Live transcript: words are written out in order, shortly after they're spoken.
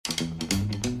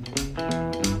Thanks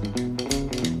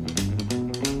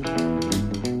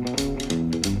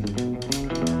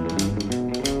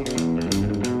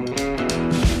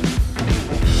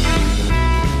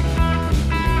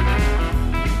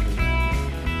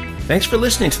for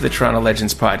listening to the Toronto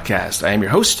Legends podcast. I am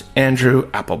your host, Andrew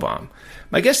Applebaum.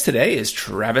 My guest today is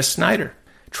Travis Snider.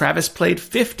 Travis played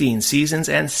 15 seasons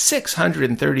and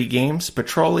 630 games,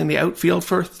 patrolling the outfield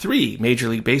for 3 Major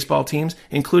League Baseball teams,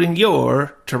 including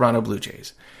your Toronto Blue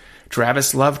Jays.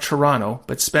 Travis loved Toronto,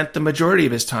 but spent the majority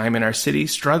of his time in our city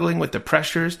struggling with the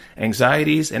pressures,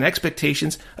 anxieties, and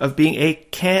expectations of being a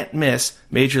can't-miss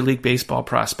Major League Baseball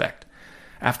prospect.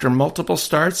 After multiple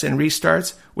starts and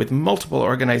restarts with multiple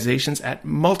organizations at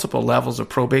multiple levels of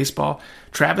pro baseball,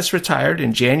 Travis retired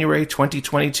in January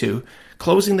 2022,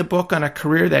 closing the book on a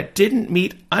career that didn't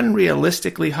meet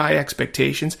unrealistically high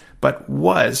expectations, but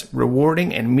was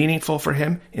rewarding and meaningful for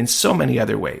him in so many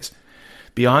other ways.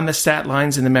 Beyond the stat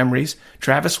lines and the memories,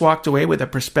 Travis walked away with a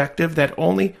perspective that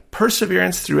only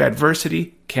perseverance through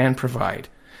adversity can provide.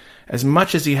 As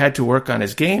much as he had to work on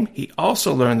his game, he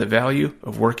also learned the value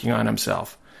of working on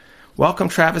himself. Welcome,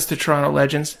 Travis, to Toronto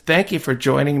Legends. Thank you for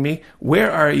joining me.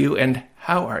 Where are you and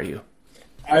how are you?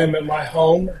 I am at my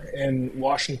home in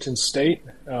Washington State.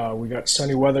 We got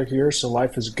sunny weather here, so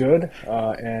life is good.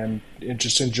 And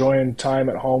just enjoying time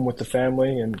at home with the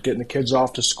family and getting the kids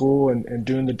off to school and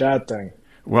doing the dad thing.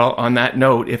 Well, on that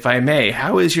note, if I may,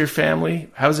 how is your family?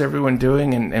 How's everyone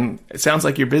doing? And it sounds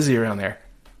like you're busy around there.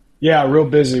 Yeah, real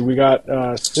busy. We got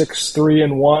 6, 3,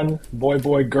 and 1,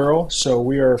 boy, girl. So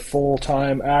we are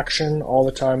full-time action all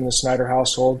the time in the Snider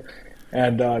household,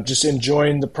 and just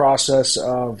enjoying the process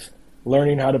of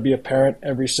learning how to be a parent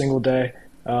every single day,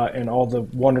 and all the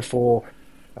wonderful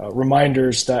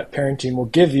reminders that parenting will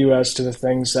give you as to the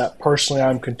things that personally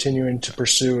I'm continuing to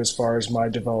pursue as far as my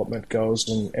development goes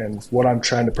and what I'm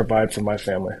trying to provide for my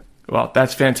family. Well,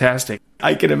 that's fantastic.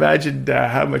 I can imagine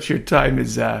how much your time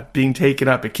is being taken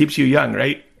up. It keeps you young,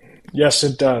 right? Yes,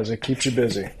 it does. It keeps you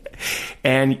busy.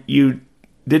 And you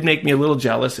did make me a little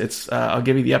jealous. I'll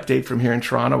give you the update from here in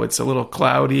Toronto. It's a little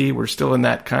cloudy. We're still in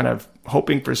that kind of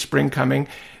hoping for spring coming.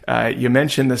 You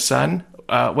mentioned the sun.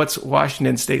 What's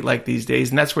Washington State like these days?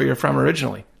 And that's where you're from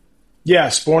originally.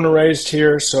 Yes, born and raised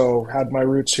here, so had my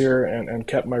roots here and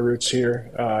kept my roots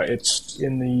here. It's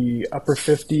in the upper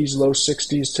 50s, low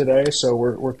 60s today, so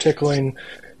we're tickling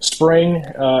spring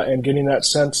and getting that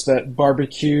sense that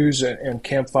barbecues and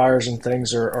campfires and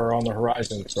things are on the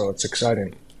horizon, so it's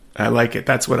exciting. I like it.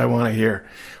 That's what I want to hear.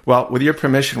 Well, with your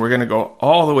permission, we're going to go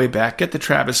all the way back, get the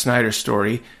Travis Snider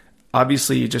story.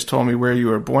 Obviously, you just told me where you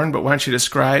were born, but why don't you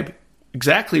describe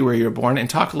exactly where you were born and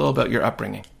talk a little about your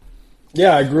upbringing?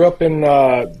 Yeah, I grew up in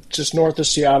just north of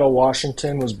Seattle,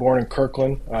 Washington, was born in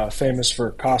Kirkland, famous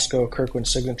for Costco, Kirkland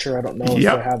Signature. I don't know if they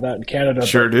have that in Canada.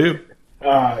 Sure do.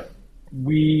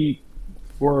 We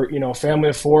were, a family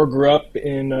of 4, grew up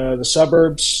in the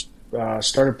suburbs,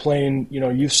 started playing,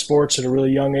 youth sports at a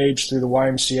really young age through the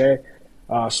YMCA.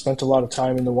 Spent a lot of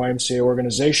time in the YMCA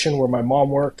organization where my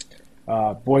mom worked,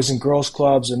 Boys and Girls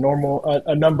Clubs, a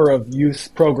number of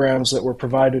youth programs that were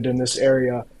provided in this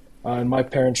area. And my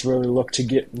parents really looked to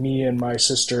get me and my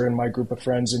sister and my group of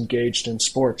friends engaged in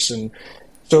sports. And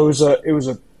so it was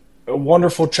a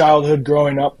wonderful childhood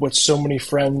growing up with so many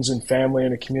friends and family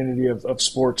and a community of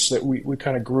sports that we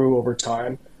kind of grew over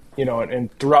time.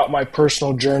 And throughout my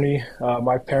personal journey,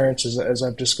 my parents, as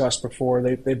I've discussed before,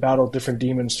 they battled different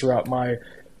demons throughout my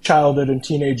childhood and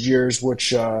teenage years,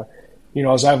 which, as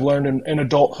I've learned in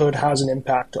adulthood, has an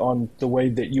impact on the way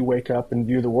that you wake up and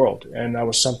view the world. And that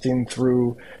was something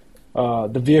through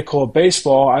the vehicle of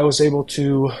baseball, I was able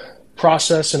to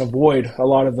process and avoid a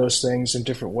lot of those things in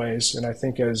different ways. And I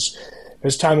think as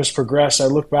time has progressed, I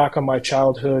look back on my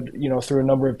childhood, through a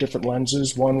number of different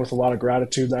lenses, one with a lot of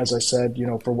gratitude, as I said,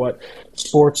 for what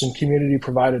sports and community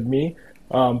provided me,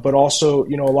 but also,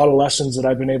 a lot of lessons that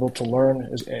I've been able to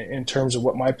learn in terms of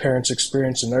what my parents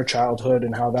experienced in their childhood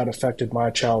and how that affected my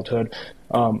childhood.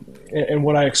 And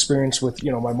what I experienced with,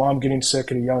 my mom getting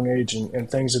sick at a young age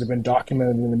and things that have been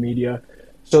documented in the media.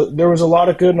 So there was a lot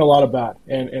of good and a lot of bad,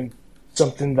 and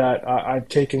something that I've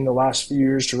taken the last few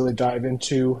years to really dive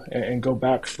into and go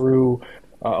back through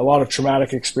a lot of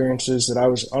traumatic experiences that I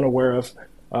was unaware of,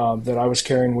 that I was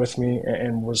carrying with me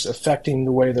and was affecting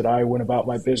the way that I went about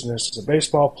my business as a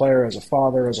baseball player, as a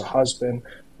father, as a husband.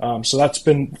 So that's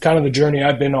been kind of the journey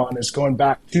I've been on, is going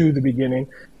back to the beginning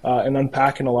and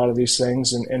unpacking a lot of these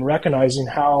things and recognizing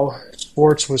how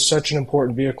sports was such an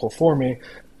important vehicle for me.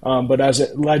 But as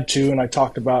it led to, and I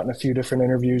talked about in a few different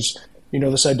interviews,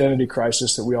 this identity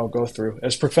crisis that we all go through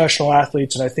as professional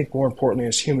athletes, and I think more importantly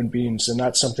as human beings. And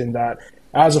that's something that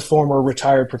as a former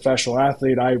retired professional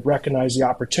athlete, I recognize the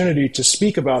opportunity to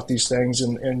speak about these things,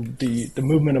 and the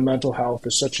movement of mental health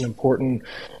is such an important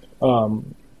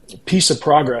piece of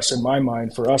progress in my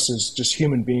mind for us as just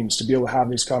human beings to be able to have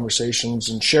these conversations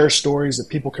and share stories that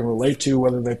people can relate to,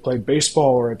 whether they played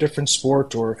baseball or a different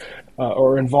sport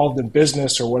or involved in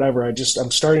business or whatever.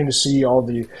 I'm starting to see all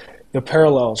the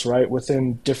parallels, right,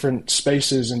 within different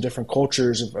spaces and different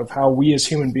cultures of how we as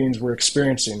human beings were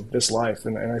experiencing this life.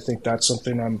 And I think that's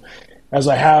something as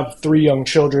I have 3 young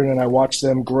children and I watch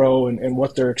them grow and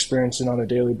what they're experiencing on a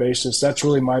daily basis, that's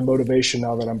really my motivation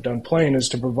now that I'm done playing, is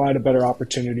to provide a better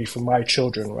opportunity for my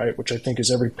children, right, which I think is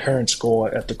every parent's goal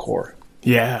at the core.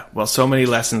 Yeah, well, so many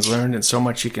lessons learned and so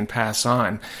much you can pass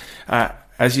on.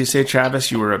 As you say,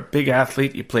 Travis, you were a big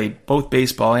athlete. You played both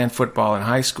baseball and football in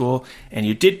high school, and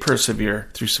you did persevere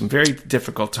through some very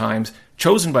difficult times.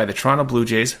 Chosen by the Toronto Blue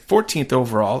Jays, 14th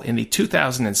overall in the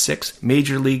 2006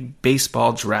 Major League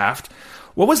Baseball draft.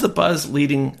 What was the buzz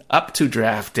leading up to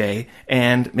draft day?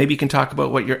 And maybe you can talk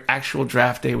about what your actual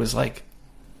draft day was like.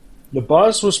 The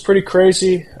buzz was pretty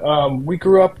crazy. We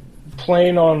grew up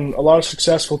playing on a lot of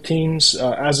successful teams.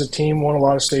 As a team, won a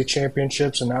lot of state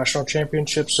championships and national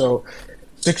championships. So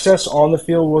success on the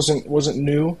field wasn't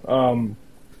new.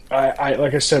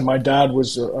 Like I said, my dad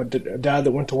was a dad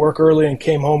that went to work early and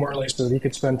came home early so that he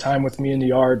could spend time with me in the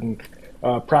yard and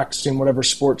practicing whatever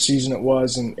sports season it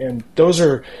was. And those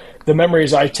are the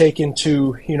memories I take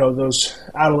into, those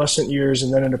adolescent years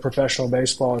and then into professional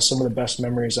baseball as some of the best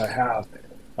memories I have.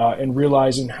 And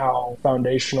realizing how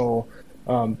foundational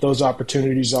those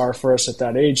opportunities are for us at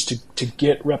that age to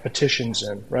get repetitions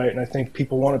in, right? And I think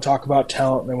people want to talk about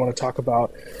talent and they want to talk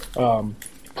about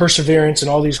perseverance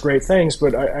and all these great things,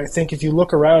 but I think if you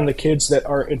look around the kids that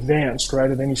are advanced,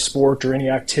 right, at any sport or any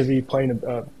activity, playing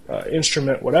an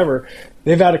instrument, whatever,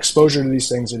 they've had exposure to these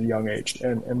things at a young age.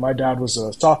 And my dad was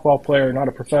a softball player, not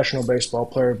a professional baseball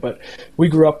player, but we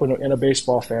grew up in a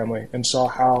baseball family and saw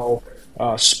how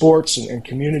sports and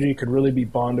community could really be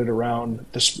bonded around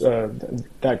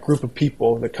that group of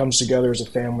people that comes together as a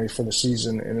family for the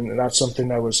season. And that's something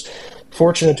I was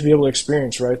fortunate to be able to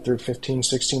experience, right, through 15,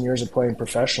 16 years of playing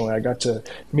professionally. I got to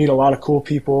meet a lot of cool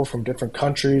people from different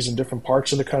countries and different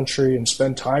parts of the country and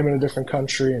spend time in a different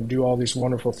country and do all these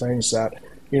wonderful things that,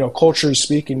 culturally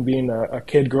speaking, being a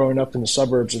kid growing up in the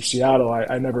suburbs of Seattle,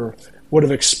 I never would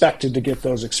have expected to get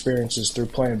those experiences through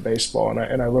playing baseball.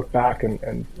 And I look back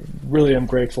and really am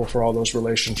grateful for all those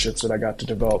relationships that I got to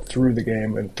develop through the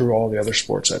game and through all the other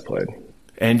sports I played.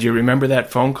 And you remember that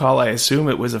phone call? I assume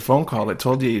it was a phone call that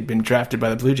told you you'd been drafted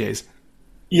by the Blue Jays.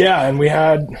 Yeah, and we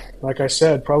had, like I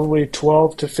said, probably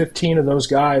 12 to 15 of those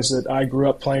guys that I grew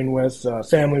up playing with.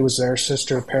 Family was there,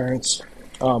 sister, parents.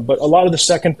 But a lot of the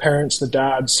second parents, the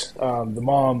dads, the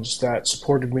moms that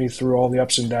supported me through all the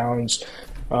ups and downs.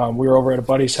 We were over at a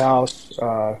buddy's house.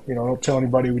 Don't tell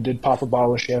anybody we did pop a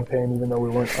bottle of champagne, even though we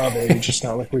weren't of age. It's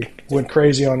not like we went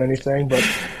crazy on anything, but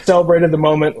celebrated the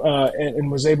moment and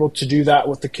was able to do that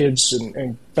with the kids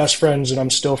and best friends. And I'm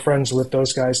still friends with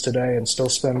those guys today and still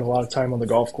spend a lot of time on the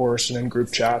golf course and in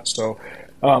group chats. So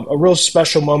a real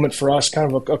special moment for us,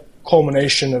 kind of a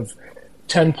culmination of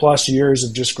 10 plus years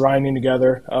of just grinding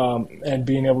together and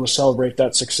being able to celebrate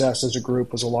that success as a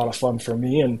group was a lot of fun for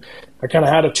me. And I kind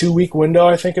of had a 2-week window,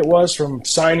 I think it was, from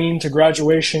signing to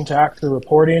graduation to actually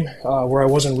reporting, where I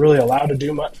wasn't really allowed to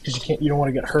do much because you don't want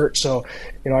to get hurt. So,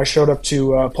 I showed up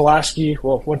to Pulaski,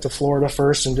 went to Florida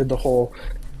first and did the whole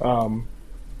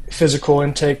physical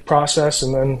intake process.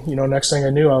 And then, next thing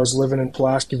I knew, I was living in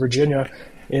Pulaski, Virginia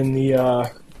in the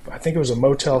I think it was a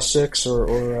Motel 6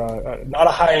 or not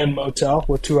a high-end motel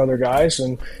with 2 other guys.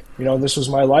 And, this was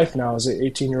my life now as an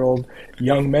 18-year-old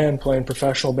young man playing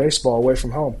professional baseball away from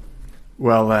home.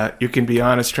 Well, you can be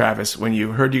honest, Travis. When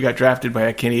you heard you got drafted by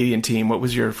a Canadian team, what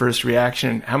was your first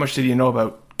reaction? How much did you know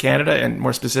about Canada and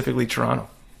more specifically Toronto?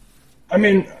 I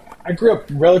mean, I grew up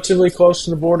relatively close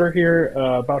to the border here,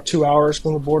 about 2 hours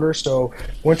from the border. So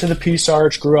went to the Peace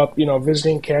Arch, grew up,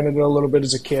 visiting Canada a little bit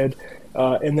as a kid.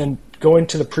 And then going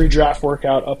to the pre-draft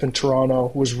workout up in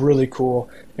Toronto was really cool,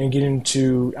 and getting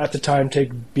to, at the time,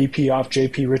 take BP off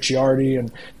JP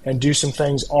Ricciardi and do some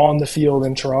things on the field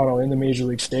in Toronto in the Major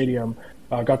League Stadium.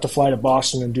 Got to fly to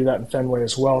Boston and do that in Fenway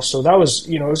as well. So that was,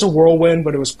 it was a whirlwind,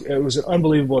 but it was an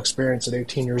unbelievable experience at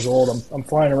 18 years old. I'm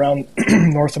flying around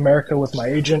North America with my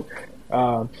agent.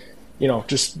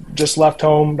 Just left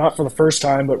home, not for the first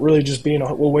time, but really just being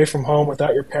away from home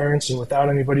without your parents and without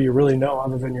anybody you really know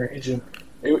other than your agent.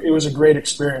 It was a great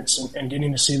experience, and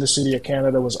getting to see the city of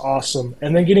Canada was awesome.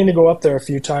 And then getting to go up there a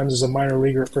few times as a minor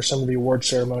leaguer for some of the award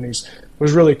ceremonies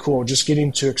was really cool. Just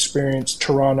getting to experience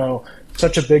Toronto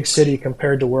such a big city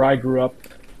compared to where I grew up,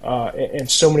 and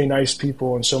so many nice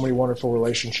people and so many wonderful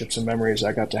relationships and memories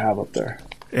I got to have up there.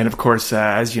 And of course,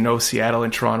 as you know, Seattle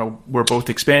and Toronto were both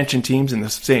expansion teams in the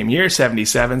same year,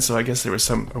 77, so I guess there was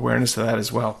some awareness of that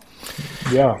as well.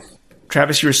 Yeah.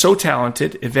 Travis, you were so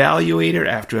talented. Evaluator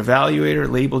after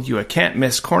evaluator labeled you a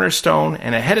can't-miss cornerstone,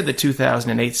 and ahead of the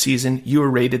 2008 season, you were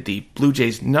rated the Blue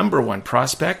Jays' #1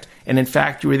 prospect, and in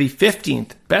fact, you were the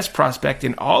 15th best prospect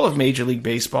in all of Major League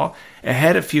Baseball,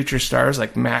 ahead of future stars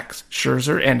like Max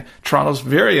Scherzer and Toronto's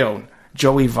very own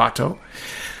Joey Votto.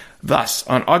 Thus,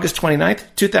 on August 29th,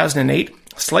 2008,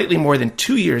 slightly more than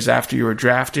 2 years after you were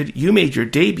drafted, you made your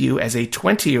debut as a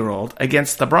 20-year-old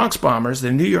against the Bronx Bombers,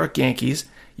 the New York Yankees.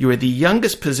 You were the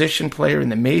youngest position player in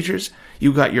the majors.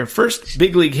 You got your first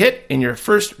big league hit in your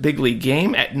first big league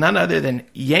game at none other than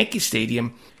Yankee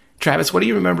Stadium. Travis, what do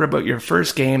you remember about your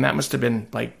first game? That must have been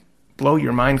like blow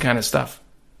your mind kind of stuff.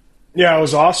 Yeah, it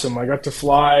was awesome. I got to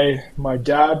fly my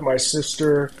dad, my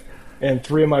sister, and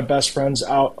 3 of my best friends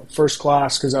out first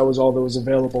class because that was all that was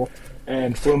available,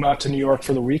 and flew them out to New York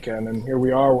for the weekend. And here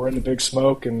we are, we're in the Big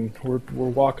Smoke, and we're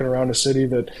walking around a city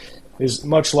that is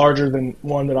much larger than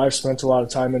one that I've spent a lot of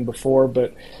time in before,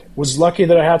 but was lucky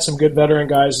that I had some good veteran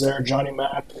guys there, Johnny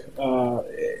Mack,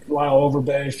 Lyle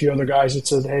Overbay, a few other guys that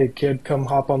said, hey, kid, come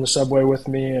hop on the subway with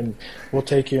me and we'll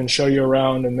take you and show you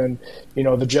around. And then,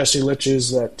 the Jesse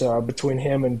Litches that between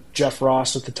him and Jeff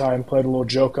Ross at the time played a little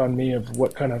joke on me of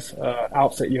what kind of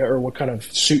outfit you or what kind of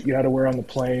suit you had to wear on the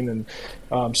plane.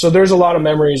 And so there's a lot of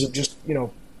memories of just,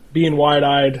 being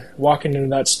wide-eyed, walking into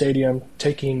that stadium,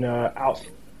 taking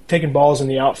balls in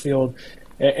the outfield,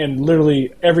 and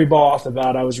literally every ball off the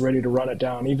bat, I was ready to run it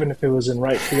down, even if it was in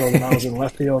right field and I was in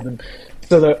left field. And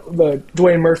so the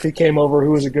Dwayne Murphy came over,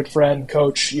 who was a good friend,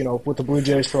 coach, with the Blue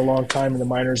Jays for a long time in the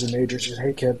minors and majors. He said,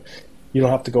 hey, kid, you don't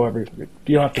have to go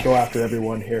after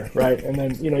everyone here, right? And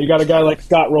then, you got a guy like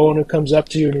Scott Rowland who comes up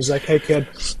to you and he's like, hey, kid,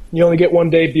 you only get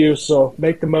one debut, so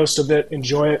make the most of it,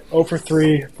 enjoy it. 0 for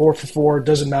 3, 4 for 4,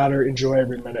 doesn't matter, enjoy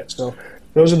every minute. So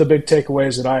those are the big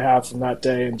takeaways that I have from that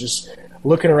day, and just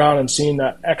looking around and seeing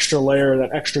that extra layer,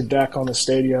 that extra deck on the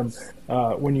stadium.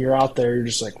 When you're out there, you're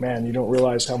just like, man, you don't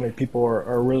realize how many people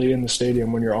are really in the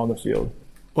stadium when you're on the field.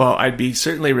 Well, I'd be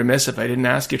certainly remiss if I didn't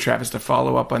ask you, Travis, to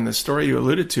follow up on the story you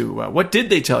alluded to. What did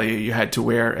they tell you had to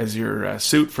wear as your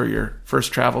suit for your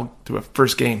first travel to a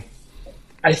first game?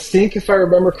 I think if I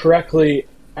remember correctly,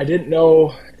 I didn't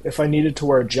know if I needed to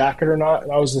wear a jacket or not.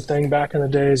 That was the thing back in the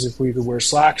days, if we could wear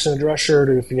slacks and a dress shirt,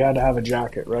 or if you had to have a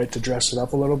jacket, right, to dress it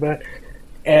up a little bit.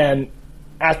 And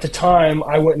at the time,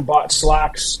 I went and bought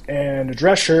slacks and a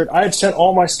dress shirt. I had sent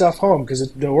all my stuff home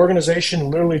because the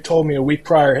organization literally told me a week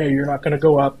prior, hey, you're not going to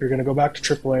go up. You're going to go back to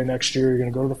AAA next year. You're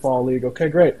going to go to the Fall League. Okay,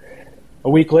 great. A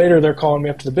week later, they're calling me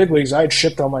up to the big leagues. I had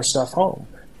shipped all my stuff home.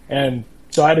 And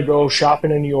so I had to go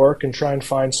shopping in New York and try and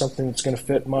find something that's going to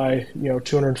fit my,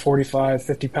 245,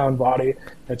 50-pound body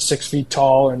at 6 feet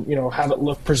tall and, have it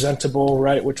look presentable,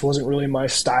 right, which wasn't really my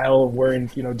style of wearing,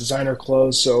 designer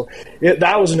clothes. So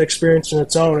that was an experience in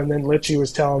its own. And then Litchie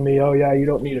was telling me, oh, yeah, you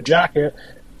don't need a jacket.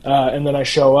 And then I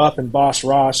show up, and Boss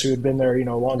Ross, who had been there,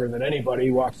 longer than anybody,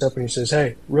 walks up and he says,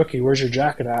 hey, rookie, where's your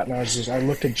jacket at? And I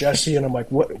looked at Jesse and I'm like,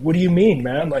 what do you mean,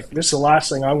 man? Like, this is the last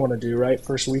thing I want to do, right?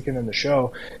 First weekend in the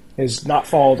show is not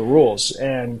follow the rules.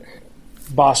 And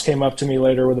Boss came up to me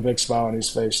later with a big smile on his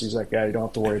face. He's like, yeah, you don't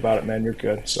have to worry about it, man. You're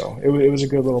good. So it was a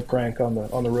good little prank on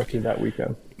the rookie that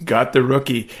weekend. Got the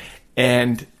rookie.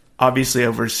 And obviously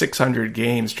over 600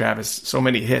 games, Travis, so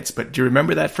many hits. But do you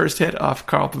remember that first hit off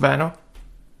Carl Pavano?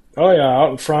 Oh, yeah,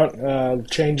 out in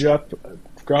front, change up,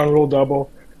 ground rule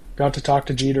double. Got to talk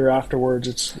to Jeter afterwards.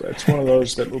 It's one of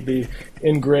those that will be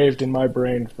engraved in my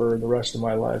brain for the rest of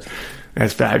my life.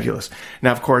 That's fabulous.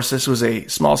 Now, of course, this was a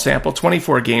small sample,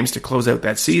 24 games to close out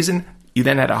that season. You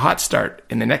then had a hot start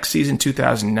in the next season,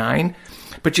 2009,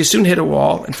 but you soon hit a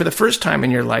wall, and for the first time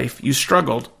in your life, you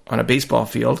struggled on a baseball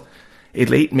field. A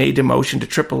late May demotion to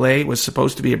AAA was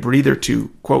supposed to be a breather to,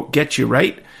 quote, get you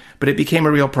right, but it became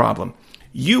a real problem.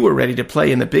 You were ready to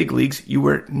play in the big leagues. You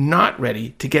were not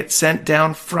ready to get sent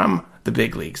down from the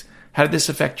big leagues. How did this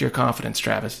affect your confidence,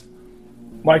 Travis?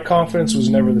 My confidence was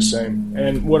never the same.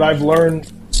 And what I've learned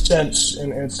since,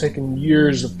 and it's taken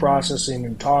years of processing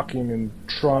and talking and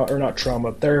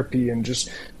therapy and just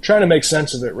trying to make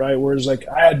sense of it, right? Whereas like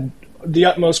I had the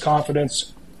utmost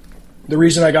confidence. The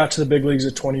reason I got to the big leagues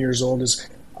at 20 years old is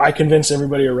I convinced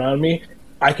everybody around me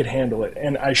I could handle it.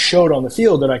 And I showed on the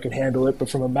field that I could handle it, but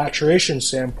from a maturation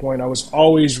standpoint, I was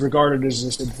always regarded as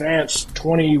this advanced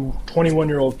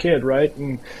 21-year-old kid, right?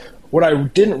 And what I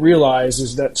didn't realize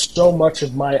is that so much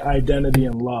of my identity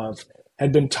and love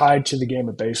had been tied to the game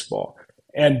of baseball.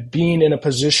 and being in a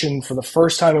position for the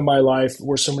first time in my life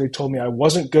where somebody told me I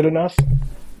wasn't good enough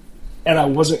and I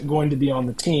wasn't going to be on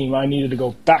the team. I needed to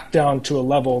go back down to a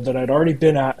level that I'd already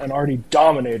been at and already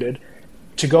dominated,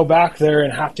 to go back there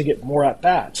and have to get more at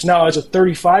bats. Now, as a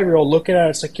 35-year-old looking at it,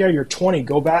 it's like, yeah, you're 20.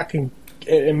 Go back and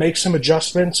make some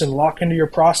adjustments and lock into your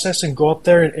process and go up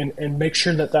there and make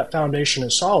sure that that foundation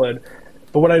is solid.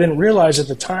 But what I didn't realize at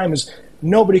the time is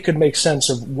nobody could make sense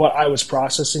of what I was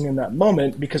processing in that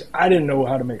moment because I didn't know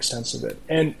how to make sense of it.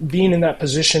 And being in that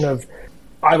position of,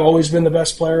 I've always been the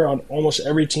best player on almost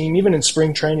every team. Even in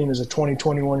spring training as a 20,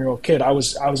 21-year-old kid, I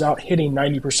was out hitting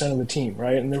 90% of the team,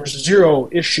 right? And there was zero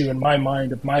issue in my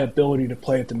mind of my ability to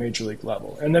play at the major league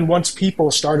level. And then once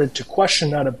people started to question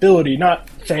that ability, not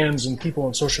fans and people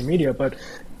on social media, but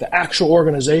the actual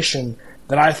organization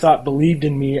that I thought believed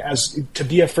in me as to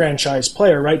be a franchise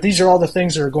player, right? These are all the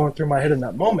things that are going through my head in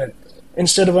that moment.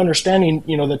 Instead of understanding,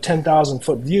 the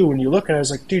 10,000-foot view, when you look at it,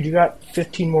 it's like, dude, you got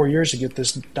 15 more years to get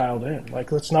this dialed in.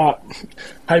 Like, let's not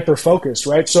hyper-focus,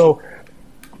 right? So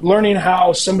learning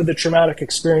how some of the traumatic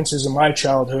experiences in my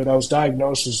childhood, I was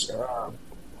diagnosed as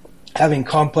having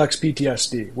complex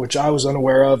PTSD, which I was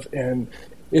unaware of, and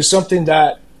is something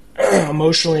that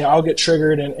emotionally I'll get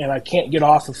triggered and I can't get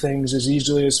off of things as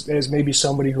easily as maybe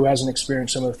somebody who hasn't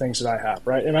experienced some of the things that I have,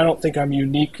 right? And I don't think I'm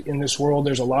unique in this world.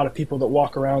 There's a lot of people that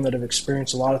walk around that have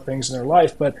experienced a lot of things in their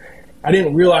life, but I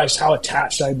didn't realize how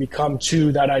attached I'd become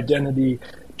to that identity,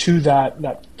 to that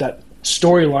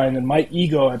storyline, and my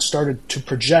ego had started to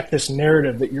project this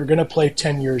narrative that you're going to play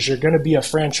 10 years, you're going to be a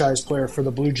franchise player for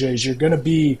the Blue Jays, you're going to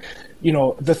be the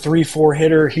 3-4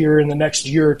 hitter here in the next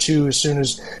year or two as soon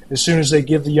as they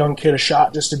give the young kid a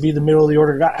shot just to be the middle of the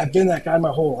order guy. I've been that guy my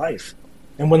whole life.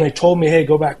 And when they told me, hey,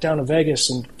 go back down to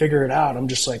Vegas and figure it out, I'm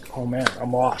just like, oh man,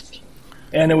 I'm lost.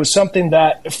 And it was something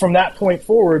that from that point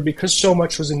forward, because so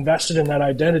much was invested in that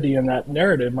identity and that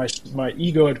narrative my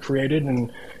ego had created,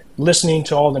 and listening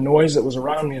to all the noise that was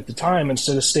around me at the time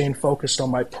instead of staying focused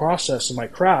on my process and my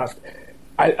craft,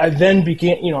 I then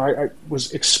began, I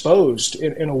was exposed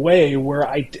in a way where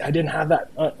I didn't have that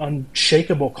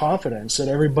unshakable confidence that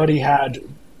everybody had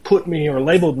put me or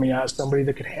labeled me as somebody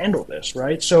that could handle this,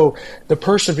 right? So the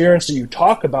perseverance that you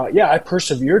talk about, yeah, I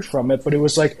persevered from it, but it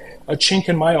was like a chink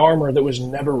in my armor that was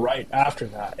never right after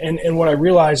that. And what I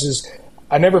realized is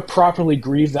I never properly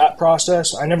grieved that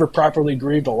process. I never properly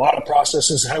grieved a lot of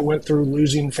processes I went through,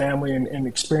 losing family and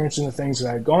experiencing the things that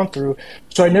I had gone through.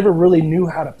 So I never really knew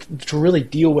how to really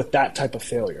deal with that type of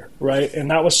failure, right?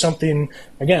 And that was something,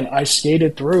 again, I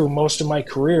skated through most of my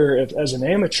career as an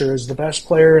amateur as the best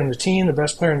player in the team, the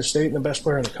best player in the state, and the best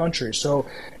player in the country. So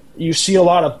you see a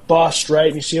lot of bust, right?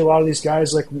 And you see a lot of these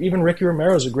guys, like even Ricky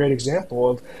Romero is a great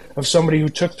example of somebody who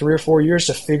took 3 or 4 years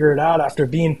to figure it out after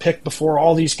being picked before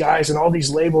all these guys and all these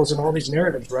labels and all these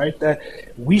narratives, right? That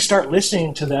we start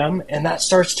listening to them, and that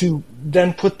starts to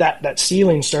then put that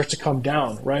ceiling starts to come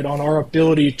down, right, on our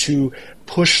ability to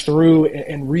push through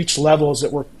and reach levels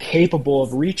that we're capable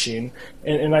of reaching.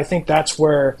 And I think that's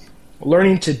where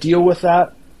learning to deal with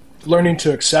that, learning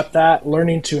to accept that,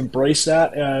 learning to embrace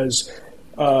that as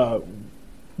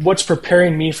what's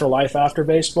preparing me for life after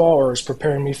baseball, or is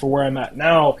preparing me for where I'm at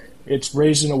now. It's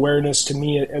raising awareness to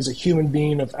me as a human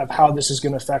being of how this is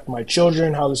going to affect my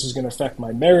children, how this is going to affect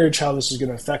my marriage, how this is going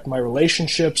to affect my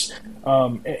relationships.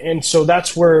 And so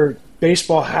that's where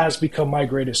baseball has become my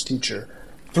greatest teacher.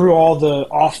 Through all the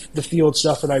off-the-field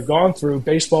stuff that I've gone through,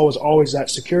 baseball was always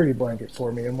that security blanket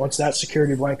for me. And once that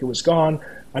security blanket was gone,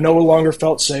 I no longer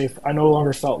felt safe. I no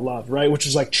longer felt loved, right? Which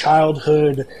is like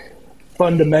childhood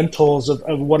fundamentals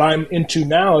of what I'm into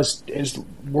now is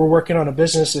we're working on a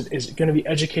business that is going to be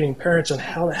educating parents on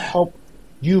how to help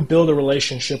you build a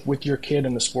relationship with your kid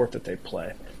in the sport that they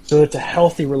play. So that it's a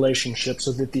healthy relationship,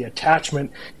 so that the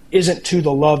attachment isn't to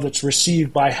the love that's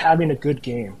received by having a good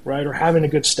game, right? Or having a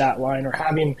good stat line, or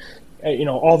having,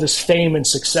 all this fame and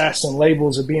success and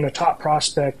labels of being a top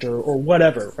prospect or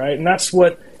whatever, right? And that's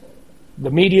what the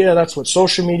media, that's what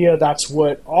social media, that's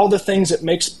what all the things that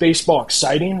makes baseball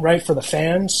exciting, right, for the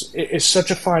fans, is such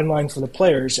a fine line for the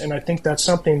players. And I think that's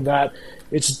something that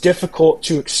it's difficult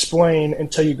to explain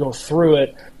until you go through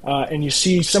it. And you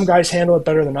see some guys handle it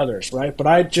better than others, right? But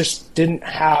I just didn't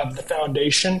have the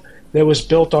foundation that was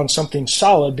built on something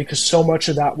solid, because so much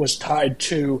of that was tied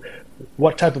to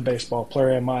what type of baseball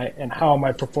player am I and how am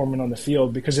I performing on the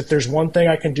field? Because if there's one thing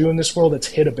I can do in this world, it's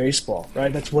hit a baseball,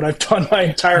 right? That's what I've done my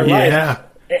entire life.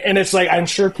 And it's like, I'm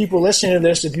sure people listening to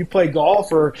this, if you play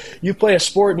golf or you play a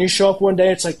sport and you show up one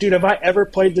day, it's like, dude, have I ever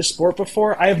played this sport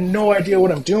before? I have no idea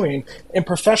what I'm doing. And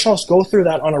professionals go through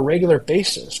that on a regular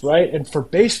basis, right? And for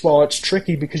baseball, it's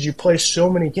tricky because you play so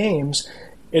many games.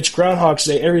 it's Groundhog's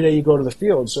Day every day you go to the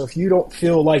field. So if you don't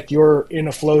feel like you're in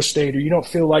a flow state, or you don't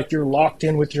feel like you're locked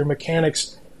in with your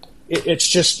mechanics, it's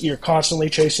just you're constantly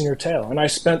chasing your tail. And I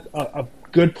spent a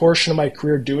good portion of my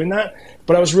career doing that,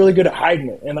 but I was really good at hiding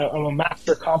it. And I'm a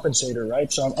master compensator,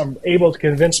 right? So I'm able to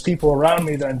convince people around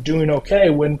me that I'm doing okay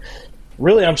when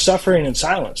really I'm suffering in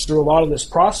silence through a lot of this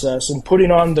process, and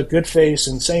putting on the good face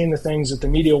and saying the things that the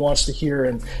media wants to hear,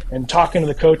 and talking to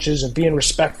the coaches and being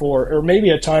respectful, or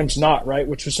maybe at times not, right?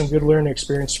 Which was some good learning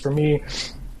experience for me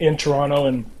in Toronto.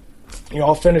 And,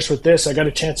 I'll finish with this. I got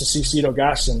a chance to see Cito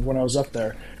Gaston when I was up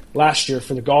there last year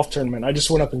for the golf tournament. I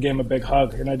just went up and gave him a big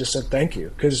hug, and I just said thank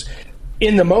you, because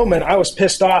in the moment I was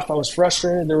pissed off, I was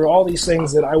frustrated, there were all these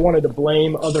things that I wanted to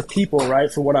blame other people,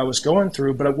 right, for what I was going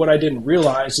through. But what I didn't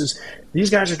realize is these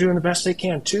guys are doing the best they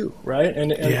can too, right?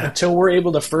 And until we're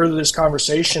able to further this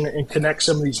conversation and connect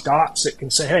some of these dots that can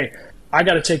say, hey, I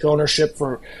got to take ownership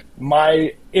for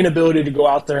my inability to go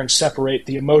out there and separate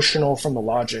the emotional from the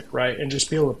logic, right, and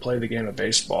just be able to play the game of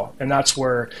baseball. And that's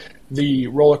where the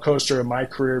roller coaster of my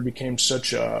career became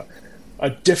such a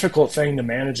difficult thing to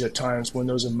manage at times, when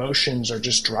those emotions are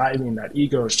just driving, that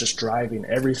ego is just driving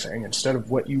everything, instead of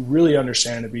what you really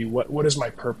understand to be what is my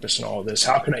purpose in all of this?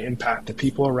 How can I impact the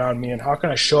people around me? And how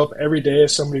can I show up every day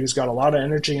as somebody who's got a lot of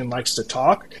energy and likes to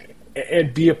talk,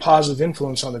 and be a positive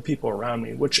influence on the people around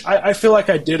me, which I feel like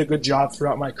I did a good job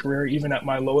throughout my career, even at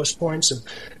my lowest points, of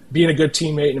being a good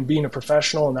teammate and being a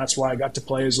professional. And that's why I got to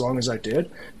play as long as I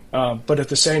did. But at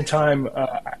the same time,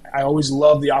 I always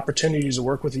love the opportunities to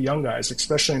work with the young guys,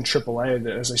 especially in AAA,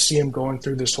 that as I see them going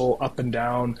through this whole up and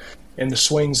down and the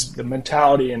swings, the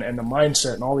mentality and the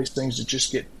mindset and all these things that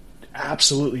just get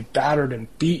absolutely battered and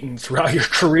beaten throughout your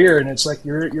career. And it's like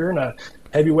you're in a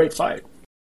heavyweight fight.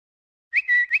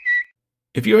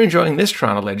 If you're enjoying this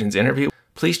Toronto Legends interview,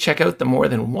 please check out the more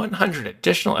than 100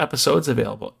 additional episodes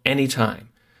available anytime.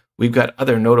 We've got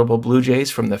other notable Blue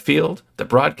Jays from the field, the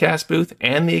broadcast booth,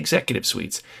 and the executive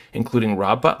suites, including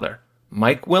Rob Butler,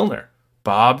 Mike Wilner,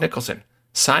 Bob Nicholson,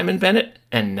 Simon Bennett,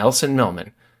 and Nelson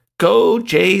Millman. Go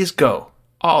Jays Go!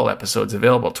 All episodes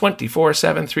available 24/7,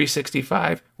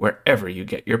 365, wherever you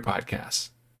get your podcasts.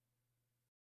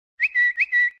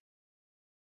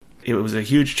 It was a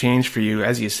huge change for you,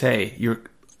 as you say. You're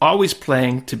always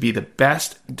playing to be the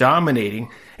best, dominating,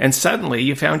 and suddenly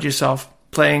you found yourself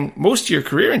playing most of your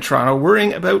career in Toronto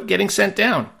worrying about getting sent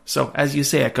down. So, as you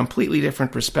say, a completely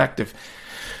different perspective.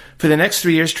 For the next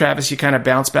 3 years, Travis, you kind of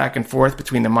bounced back and forth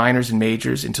between the minors and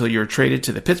majors until you were traded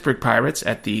to the Pittsburgh Pirates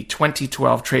at the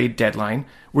 2012 trade deadline.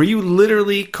 Were you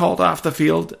literally called off the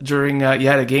field during, you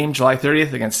had a game July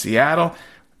 30th against Seattle?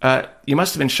 You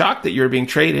must have been shocked that you were being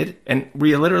traded, and were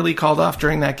you literally called off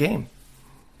during that game?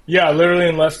 Yeah, literally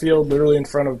in left field, literally in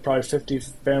front of probably 50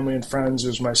 family and friends. It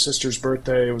was my sister's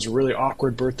birthday. It was a really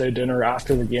awkward birthday dinner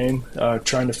after the game,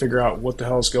 trying to figure out what the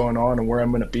hell's going on and where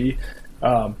I'm going to be.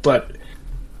 But,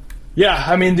 yeah,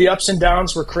 I mean, the ups and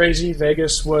downs were crazy.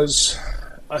 Vegas was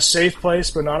a safe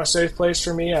place, but not a safe place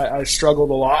for me. I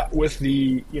struggled a lot with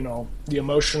the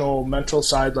emotional, mental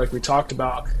side like we talked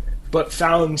about, but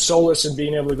found solace in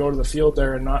being able to go to the field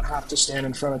there and not have to stand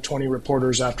in front of 20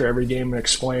 reporters after every game and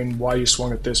explain why you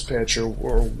swung at this pitch or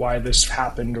why this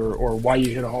happened or why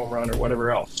you hit a home run or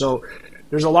whatever else. So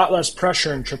there's a lot less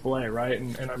pressure in AAA, right?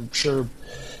 And I'm sure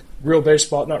diehard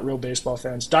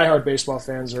baseball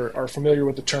fans are familiar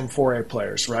with the term 4A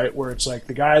players, right? Where it's like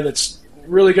the guy that's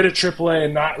really good at AAA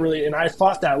and not really, and I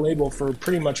fought that label for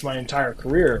pretty much my entire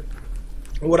career.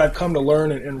 And what I've come to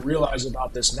learn and realize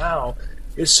about this now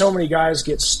is so many guys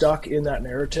get stuck in that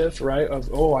narrative, right, of,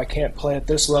 oh, I can't play at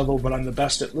this level, but I'm the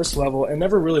best at this level, and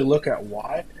never really look at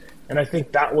why. And I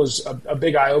think that was a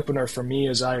big eye-opener for me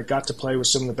as I got to play with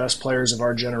some of the best players of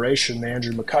our generation, the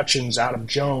Andrew McCutchens, Adam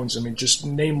Jones, I mean, just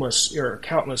nameless or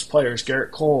countless players,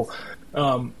 Garrett Cole,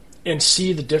 and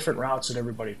see the different routes that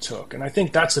everybody took. And I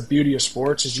think that's the beauty of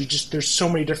sports is there's so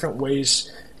many different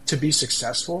ways to be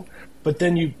successful. But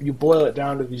then you boil it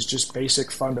down to these just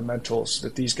basic fundamentals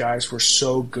that these guys were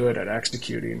so good at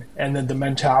executing, and then the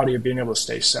mentality of being able to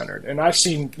stay centered. And I've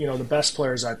seen, the best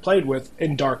players I played with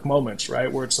in dark moments,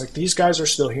 right, where it's like these guys are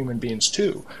still human beings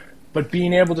too. But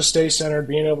being able to stay centered,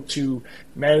 being able to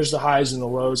manage the highs and the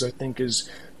lows, I think is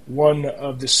one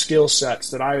of the skill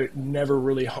sets that I never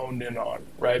really honed in on,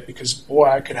 right? Because, boy,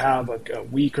 I could have like a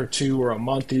week or two or a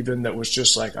month even that was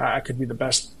just like I could be the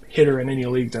best hitter in any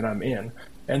league that I'm in.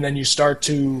 And then you start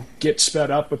to get sped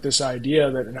up with this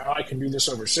idea that now I can do this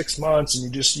over 6 months,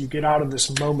 and you get out of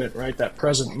this moment, right, that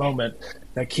present moment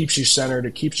that keeps you centered,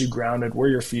 it keeps you grounded where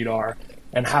your feet are,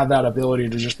 and have that ability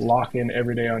to just lock in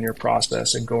every day on your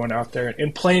process and going out there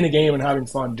and playing a game and having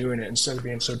fun doing it instead of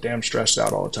being so damn stressed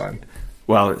out all the time.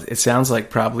 Well, it sounds like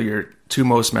probably your two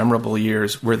most memorable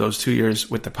years were those 2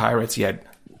 years with the Pirates. You had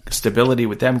stability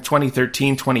with them,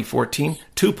 2013, 2014,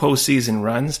 two postseason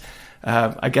runs.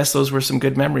 I guess those were some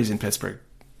good memories in Pittsburgh.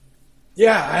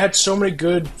 Yeah, I had so many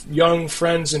good young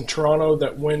friends in Toronto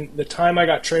that when the time I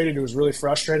got traded, it was really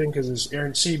frustrating because it was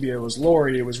Aaron Sebia, it was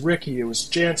Laurie, it was Ricky, it was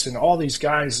Jansen, all these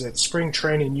guys at spring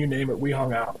training, you name it, we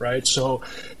hung out, right? So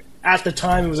at the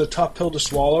time, it was a tough pill to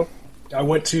swallow. I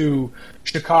went to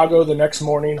Chicago the next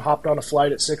morning, hopped on a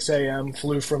flight at 6 a.m.,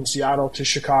 flew from Seattle to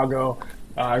Chicago.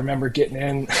 I remember getting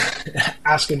in,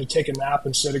 asking to take a nap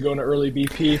instead of going to early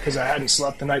BP because I hadn't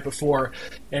slept the night before,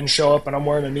 and show up and I'm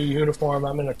wearing a new uniform.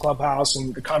 I'm in a clubhouse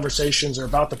and the conversations are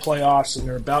about the playoffs and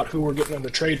they're about who we're getting on the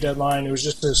trade deadline. It was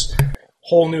just this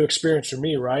whole new experience for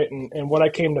me, right? And what I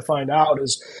came to find out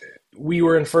is we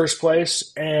were in first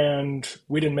place and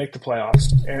we didn't make the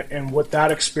playoffs. And what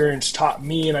that experience taught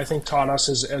me, and I think taught us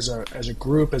as a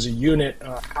group, as a unit,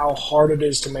 how hard it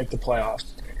is to make the playoffs.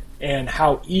 And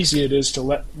how easy it is to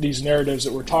let these narratives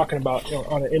that we're talking about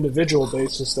on an individual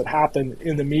basis that happen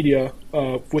in the media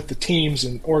with the teams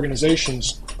and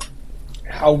organizations,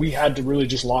 how we had to really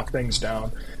just lock things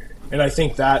down. And I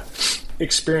think that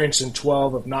experience in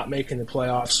 12 of not making the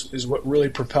playoffs is what really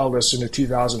propelled us into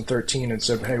 2013 and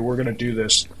said, hey, we're going to do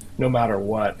this no matter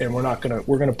what. And we're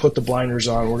going to put the blinders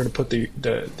on. We're going to put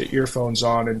the earphones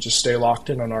on and just stay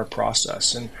locked in on our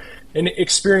process. And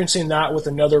experiencing that with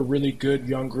another really good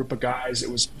young group of guys, it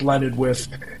was blended with,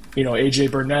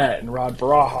 AJ Burnett and Rod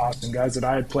Barajas and guys that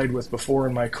I had played with before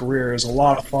in my career. It was a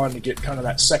lot of fun to get kind of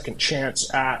that second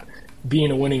chance at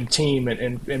being a winning team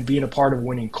and being a part of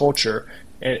winning culture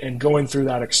and going through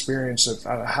that experience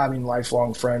of having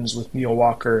lifelong friends with Neil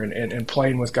Walker and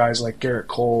playing with guys like Garrett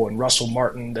Cole and Russell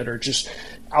Martin that are just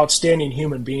outstanding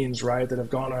human beings, right, that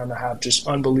have gone on to have just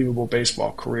unbelievable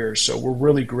baseball careers. So we're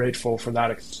really grateful for that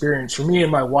experience. For me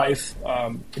and my wife,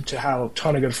 to have a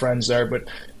ton of good friends there, but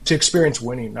to experience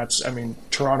winning,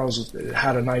 Toronto's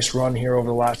had a nice run here over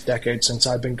the last decade since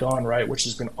I've been gone, right, which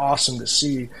has been awesome to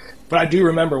see. But I do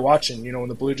remember watching, when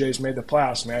the Blue Jays made the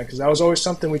playoffs, man, because that was always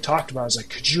something we talked about. I was like,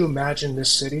 could you imagine this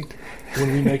city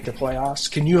when we make the playoffs?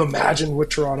 Can you imagine what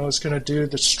Toronto is going to do?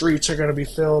 The streets are going to be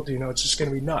filled. It's just going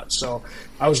to be nuts. So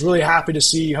I was really happy to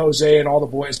see Jose and all the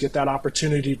boys get that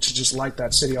opportunity to just light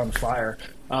that city on fire.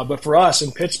 But for us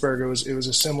in Pittsburgh, it was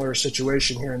a similar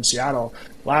situation here in Seattle.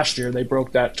 Last year, they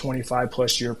broke that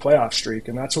 25-plus year playoff streak,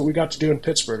 and that's what we got to do in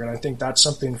Pittsburgh. And I think that's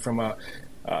something from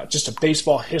just a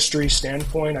baseball history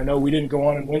standpoint. I know we didn't go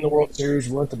on and win the World Series.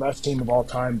 We weren't the best team of all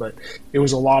time, but it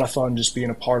was a lot of fun just being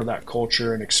a part of that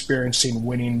culture and experiencing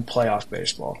winning playoff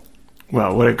baseball.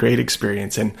 Well, what a great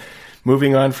experience. And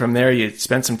moving on from there, you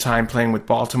spent some time playing with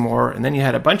Baltimore, and then you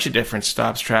had a bunch of different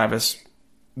stops, Travis,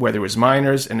 where there was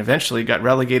minors, and eventually got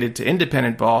relegated to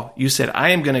independent ball. You said,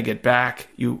 I am going to get back.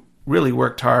 You really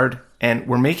worked hard, and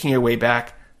we're making your way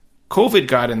back. COVID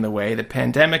got in the way. The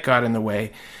pandemic got in the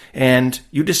way. And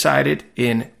you decided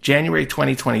in January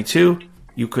 2022,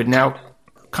 you could now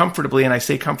comfortably, and I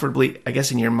say comfortably, I guess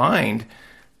in your mind,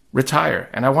 retire.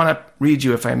 And I want to read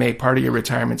you, if I may, part of your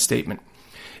retirement statement.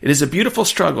 It is a beautiful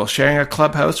struggle sharing a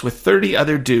clubhouse with 30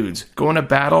 other dudes, going to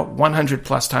battle 100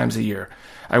 plus times a year.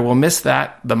 I will miss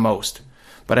that the most.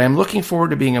 But I am looking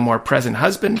forward to being a more present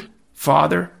husband,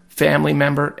 father, family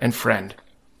member, and friend.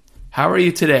 How are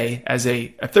you today as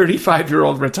a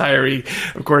 35-year-old retiree?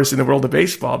 Of course, in the world of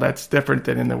baseball, that's different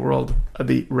than in the world of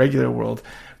the regular world.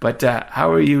 But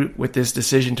how are you with this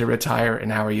decision to retire,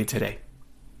 and how are you today?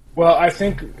 Well, I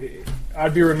think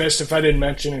I'd be remiss if I didn't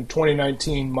mention in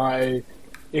 2019, my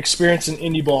experience in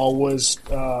indie ball was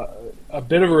a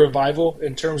bit of a revival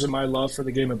in terms of my love for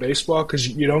the game of baseball, because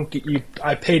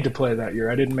I paid to play that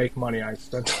year. I didn't make money. I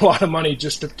spent a lot of money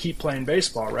just to keep playing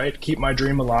baseball, right? Keep my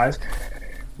dream alive.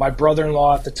 My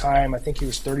brother-in-law at the time, I think he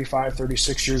was 35,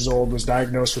 36 years old, was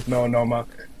diagnosed with melanoma.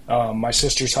 My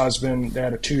sister's husband, they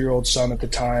had a 2-year-old son at the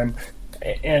time,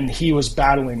 and he was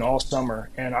battling all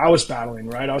summer. And I was battling,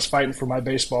 right? I was fighting for my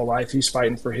baseball life. He's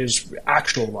fighting for his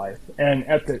actual life. And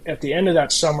at the end of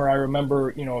that summer, I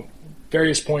remember,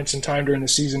 various points in time during the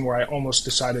season where I almost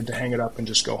decided to hang it up and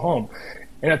just go home.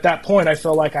 And at that point, I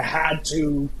felt like I had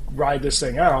to ride this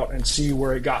thing out and see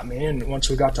where it got me. And once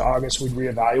we got to August, we'd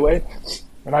reevaluate.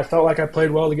 And I felt like I played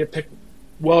well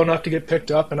enough to get picked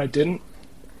up, and I didn't.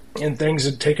 And things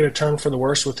had taken a turn for the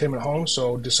worse with him at home,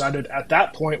 so decided at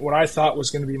that point what I thought was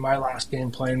going to be my last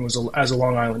game playing was as a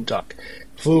Long Island Duck.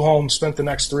 Flew home, spent the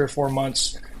next 3 or 4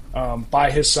 months by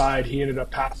his side. He ended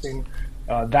up passing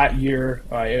that year,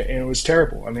 and it was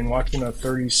terrible. I mean, watching a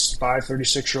 35,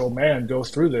 36-year-old man go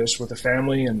through this with a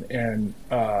family and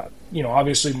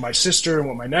obviously my sister and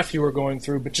what my nephew were going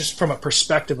through, but just from a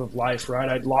perspective of life, right?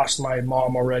 I'd lost my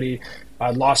mom already.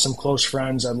 I'd lost some close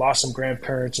friends. I'd lost some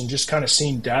grandparents, and just kind of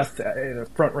seen death in a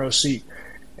front row seat.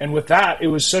 And with that, it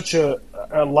was such a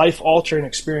life-altering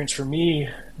experience for me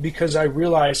because I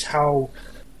realized how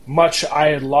much I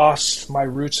had lost my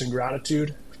roots and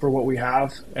gratitude for what we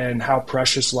have and how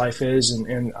precious life is.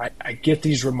 And I get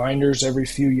these reminders every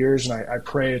few years, and I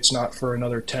pray it's not for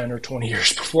another 10 or 20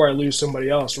 years before I lose somebody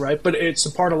else, right? But it's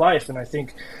a part of life, and I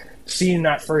think seeing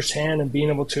that firsthand and being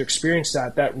able to experience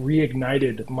that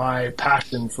reignited my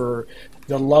passion for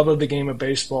the love of the game of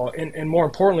baseball. And more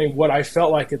importantly, what I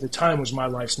felt like at the time was my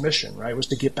life's mission, right? Was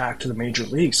to get back to the major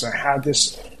leagues. I had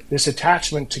this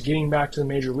attachment to getting back to the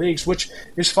major leagues, which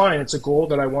is fine. It's a goal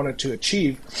that I wanted to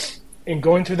achieve. And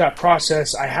going through that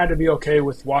process, I had to be okay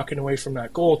with walking away from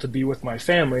that goal to be with my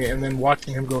family. And then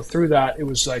watching him go through that, it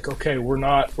was like, okay, we're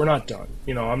not done.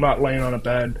 I'm not laying on a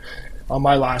bed on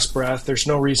my last breath. There's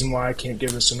no reason why I can't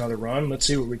give this another run. Let's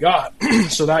see what we got.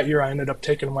 So that year I ended up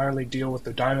taking a minor league deal with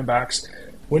the Diamondbacks,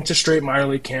 went to straight minor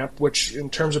league camp, which in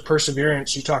terms of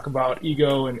perseverance, you talk about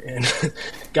ego and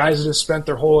guys that have spent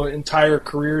their whole entire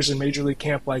careers in major league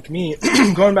camp like me,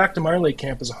 going back to minor league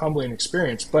camp is a humbling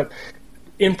experience. But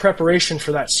in preparation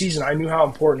for that season, I knew how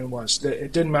important it was. That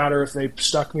it didn't matter if they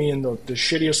stuck me in the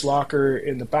shittiest locker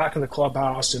in the back of the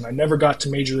clubhouse and I never got to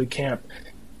major league camp.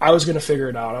 I was going to figure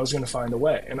it out. I was going to find a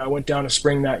way. And I went down to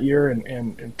spring that year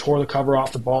and tore the cover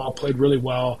off the ball, played really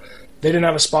well. They didn't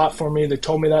have a spot for me. They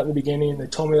told me that in the beginning. They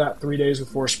told me that 3 days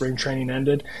before spring training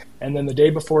ended. And then the day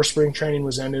before spring training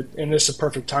was ended, and this is a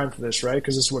perfect time for this, right?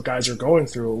 Because this is what guys are going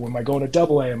through. Am I going to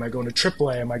Double A? Am I going to Triple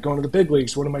A? Am I going to the big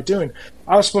leagues? What am I doing?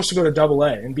 I was supposed to go to Double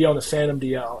A and be on the Phantom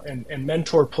DL and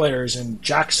mentor players in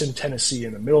Jackson, Tennessee,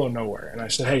 in the middle of nowhere. And I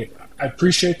said, hey, I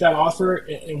appreciate that offer,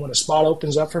 and when a spot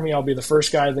opens up for me, I'll be the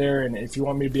first guy there. And if you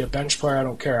want me to be a bench player, I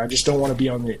don't care. I just don't want to be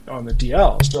on the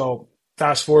DL. So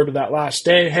fast forward to that last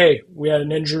day. Hey, we had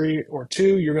an injury or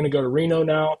two. You're going to go to Reno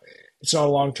now. It's not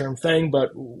a long-term thing,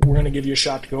 but we're going to give you a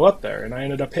shot to go up there. And I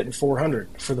ended up hitting 400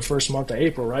 for the first month of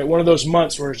April, right? One of those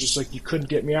months where it's just like you couldn't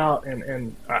get me out,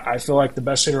 and I feel like the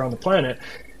best hitter on the planet.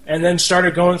 And then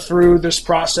started going through this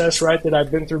process, right, that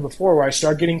I've been through before, where I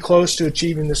start getting close to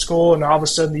achieving this goal, and all of a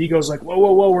sudden the ego's like,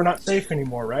 whoa, we're not safe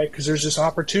anymore, right? Because there's this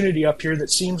opportunity up here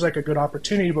that seems like a good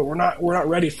opportunity, but we're not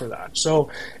ready for that. So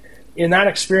in that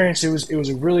experience, it was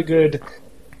a really good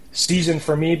season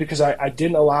for me because I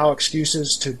didn't allow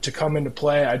excuses to come into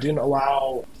play. I didn't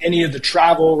allow any of the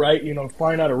travel, right?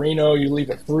 Flying out of Reno, you leave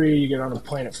at 3, you get on a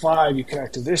plane at 5, you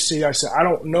connect to this city. I said,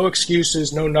 no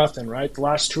excuses, no nothing, right? The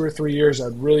last 2 or 3 years,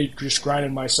 I've really just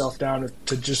grinded myself down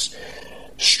to just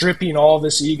stripping all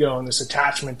this ego and this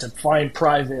attachment to flying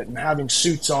private and having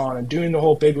suits on and doing the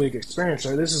whole big league experience.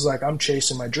 So this is like I'm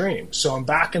chasing my dream. So I'm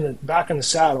back in the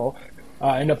saddle.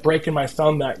 Ended up breaking my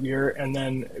thumb that year, and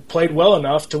then played well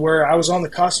enough to where I was on the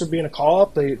cusp of being a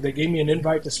call-up. They gave me an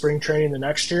invite to spring training the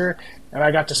next year, and I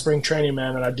got to spring training,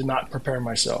 man, and I did not prepare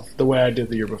myself the way I did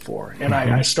the year before. And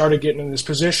I started getting in this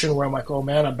position where I'm like, oh,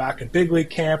 man, I'm back in big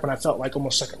league camp, and I felt like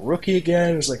almost like a rookie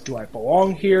again. It was like, do I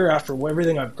belong here after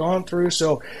everything I've gone through?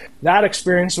 So that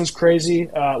experience was crazy.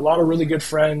 A lot of really good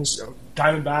friends.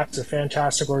 Diamondbacks, a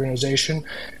fantastic organization.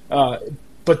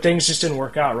 But things just didn't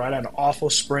work out, right? I had an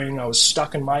awful spring. I was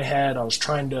stuck in my head. I was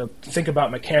trying to think about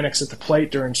mechanics at the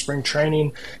plate during spring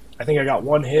training. I think I got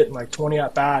one hit in like 20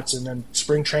 at-bats, and then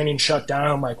spring training shut down.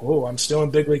 I'm like, whoa, I'm still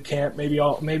in big league camp. Maybe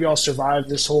I'll survive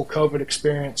this whole COVID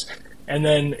experience. And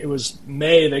then it was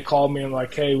May. They called me and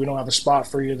like, hey, we don't have a spot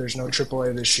for you. There's no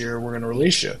AAA this year. We're going to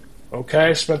release you.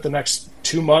 Okay, spent the next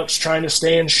 2 months trying to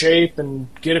stay in shape and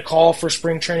get a call for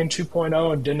spring training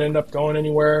 2.0 and didn't end up going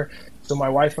anywhere. So my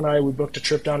wife and I, we booked a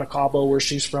trip down to Cabo, where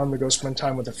she's from, to go spend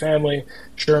time with the family.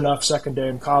 Sure enough, second day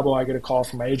in Cabo, I get a call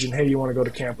from my agent, hey, you want to go to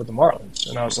camp with the Marlins?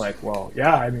 And I was like, well,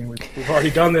 yeah, I mean, we've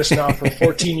already done this now for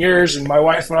 14 years, and my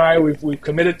wife and I, we've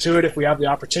committed to it if we have the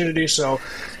opportunity. So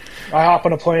I hop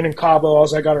on a plane in Cabo.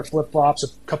 I got her flip-flops, a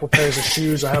couple pairs of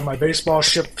shoes. I have my baseball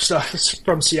ship stuff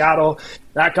from Seattle.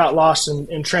 That got lost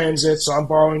in transit, so I'm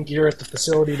borrowing gear at the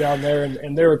facility down there,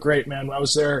 and they were great, man. I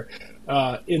was there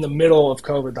in the middle of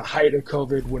COVID, the height of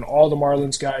COVID, when all the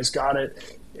Marlins guys got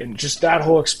it. And just that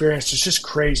whole experience is just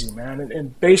crazy, man.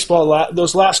 And baseball,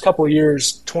 those last couple of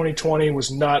years, 2020 was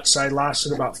nuts. I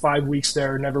lasted about 5 weeks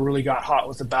there, never really got hot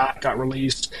with the bat, got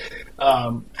released.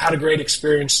 Had a great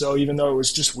experience, though, even though it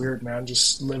was just weird, man,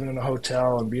 just living in a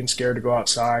hotel and being scared to go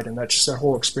outside. And that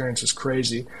whole experience was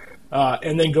crazy.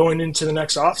 And then going into the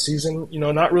next offseason,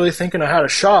 not really thinking I had a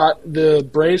shot, the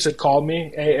Braves had called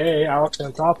me, Alex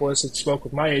Anthopoulos had spoke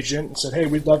with my agent and said, hey,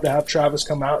 we'd love to have Travis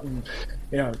come out and,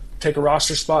 take a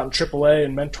roster spot in AAA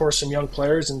and mentor some young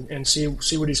players and see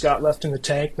what he's got left in the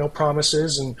tank, no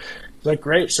promises. And like,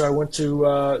 great. So I went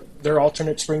to their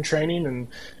alternate spring training and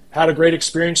had a great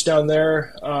experience down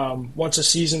there. Once the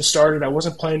season started, I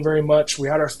wasn't playing very much. We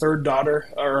had our third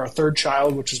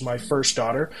child, which is my first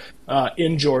daughter,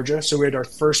 in Georgia. So we had our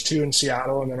first two in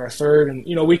Seattle and then our third. And,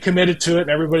 we committed to it, and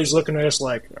everybody's looking at us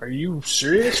like, are you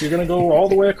serious? You're going to go all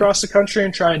the way across the country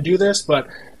and try and do this? But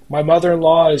my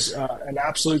mother-in-law is an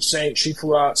absolute saint. She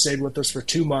flew out, stayed with us for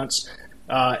 2 months.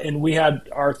 And we had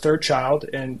our third child,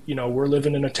 and, we're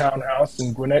living in a townhouse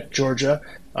in Gwinnett, Georgia.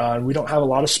 We don't have a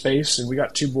lot of space, and we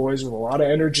got two boys with a lot of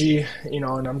energy,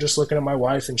 and I'm just looking at my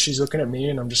wife, and she's looking at me,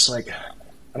 and I'm just like,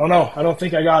 I don't know. I don't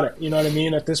think I got it. You know what I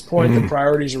mean? At this point, the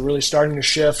priorities are really starting to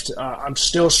shift. I'm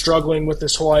still struggling with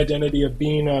this whole identity of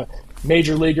being a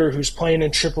major leaguer who's playing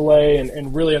in AAA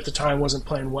and really at the time wasn't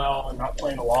playing well and not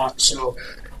playing a lot. So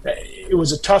it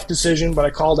was a tough decision, but I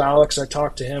called Alex. I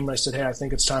talked to him. I said, hey, I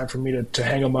think it's time for me to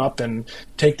hang him up and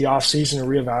take the off season and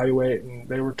reevaluate. And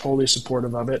they were totally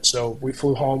supportive of it. So we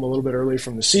flew home a little bit early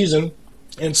from the season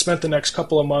and spent the next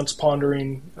couple of months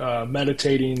pondering,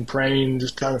 meditating, praying,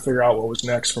 just trying to figure out what was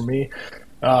next for me.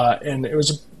 And it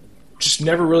was just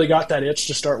never really got that itch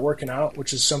to start working out,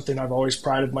 which is something I've always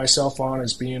prided myself on,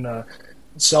 as being a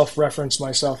self-reference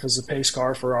myself as a pace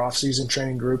car for off-season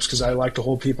training groups, because I like to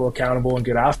hold people accountable and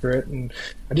get after it. And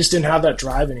I just didn't have that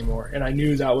drive anymore. And I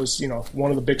knew that was,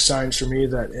 one of the big signs for me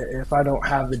that if I don't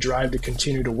have the drive to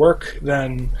continue to work,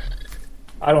 then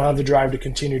I don't have the drive to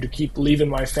continue to keep leaving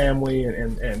my family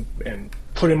and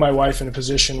putting my wife in a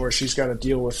position where she's got to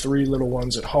deal with 3 little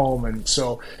ones at home. And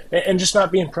so, and just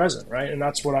not being present, right? And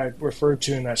that's what I referred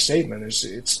to in that statement. Is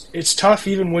it's tough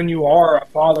even when you are a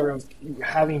father of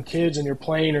having kids and you're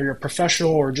playing or you're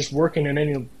professional or just working in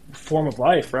any form of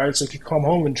life, right? It's like you come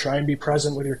home and try and be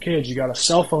present with your kids. You got a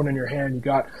cell phone in your hand. You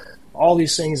got all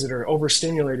these things that are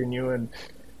overstimulating you. And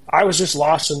I was just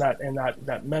lost in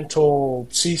that mental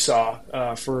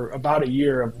seesaw for about a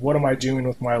year of what am I doing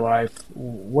with my life?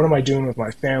 What am I doing with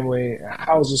my family?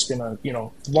 How is this going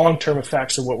to, long-term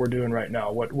effects of what we're doing right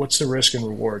now? What's the risk and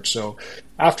reward? So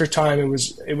after time,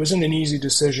 it wasn't an easy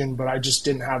decision, but I just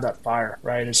didn't have that fire,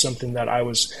 right? It's something that it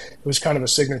was kind of a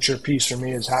signature piece for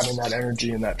me, is having that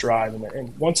energy and that drive.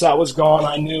 And once that was gone,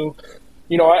 I knew,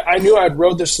 I knew I'd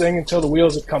rode this thing until the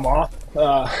wheels had come off.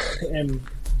 And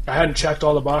I hadn't checked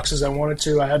all the boxes I wanted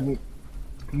to. I hadn't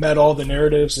met all the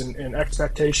narratives and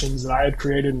expectations that I had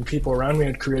created and people around me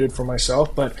had created for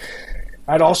myself. But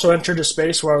I'd also entered a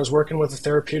space where I was working with a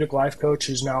therapeutic life coach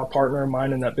who's now a partner of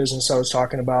mine in that business I was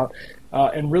talking about,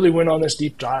 and really went on this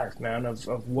deep dive, man, of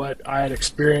what I had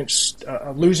experienced,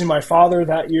 losing my father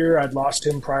that year. I'd lost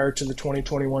him prior to the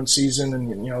 2021 season,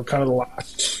 and, kind of the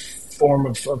last form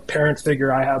of parent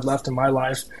figure I had left in my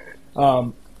life.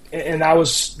 And that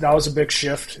was a big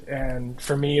shift. And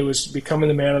for me, it was becoming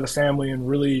the man of the family, and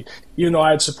really, even though I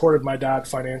had supported my dad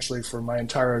financially for my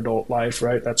entire adult life,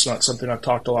 right? That's not something I've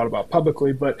talked a lot about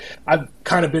publicly, but I've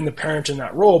kind of been the parent in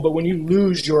that role. But when you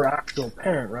lose your actual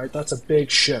parent, right, that's a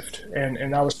big shift. And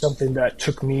that was something that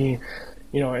took me,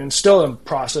 and still am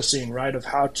processing, right, of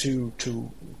how to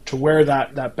wear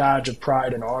that badge of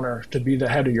pride and honor to be the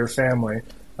head of your family.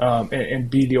 And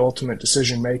be the ultimate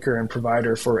decision maker and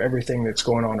provider for everything that's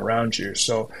going on around you.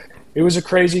 So it was a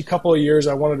crazy couple of years.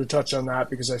 I wanted to touch on that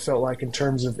because I felt like in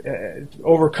terms of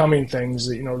overcoming things,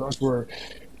 those were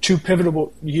 2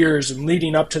 pivotal years and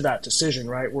leading up to that decision,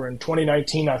 right? Where in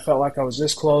 2019, I felt like I was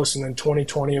this close. And then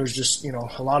 2020, it was just,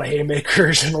 a lot of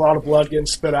haymakers and a lot of blood getting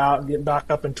spit out, and getting back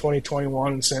up in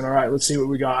 2021 and saying, all right, let's see what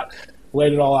we got.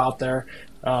 Laid it all out there.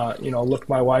 Looked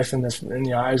my wife in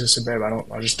the eyes and said, babe, I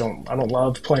don't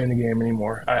love playing the game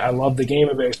anymore. I love the game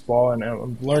of baseball, and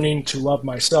I'm learning to love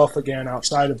myself again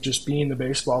outside of just being the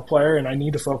baseball player. And I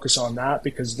need to focus on that,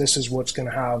 because this is what's going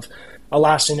to have a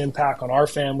lasting impact on our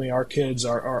family, our kids,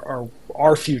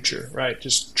 our future, right?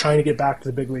 Just trying to get back to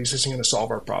the big leagues isn't going to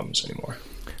solve our problems anymore.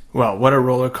 Well, what a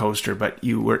roller coaster, but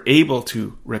you were able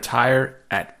to retire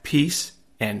at peace.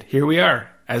 And here we are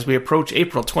as we approach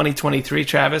April 2023,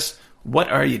 Travis.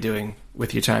 What are you doing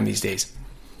with your time these days?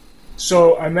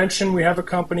 So I mentioned we have a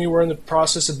company we're in the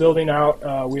process of building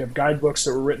out. We have guidebooks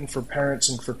that were written for parents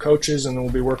and for coaches, and then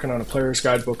we'll be working on a player's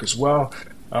guidebook as well.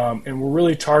 And we're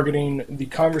really targeting the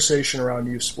conversation around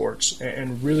youth sports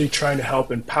and really trying to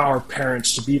help empower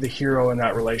parents to be the hero in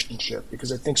that relationship,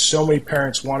 because I think so many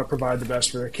parents want to provide the best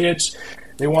for their kids.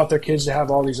 They want their kids to have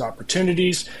all these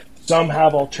opportunities. Some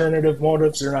have alternative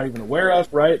motives they're not even aware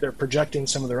of, right? They're projecting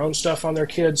some of their own stuff on their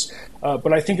kids.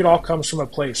 But I think it all comes from a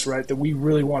place, right, that we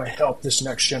really want to help this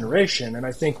next generation. And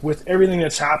I think with everything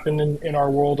that's happened in our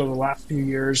world over the last few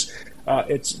years,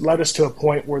 it's led us to a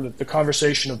point where the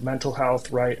conversation of mental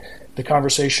health, right, the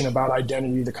conversation about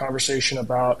identity, the conversation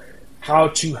about how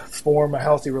to form a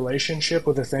healthy relationship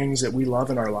with the things that we love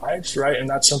in our lives, right? And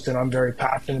that's something I'm very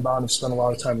passionate about and have spent a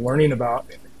lot of time learning about.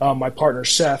 My partner,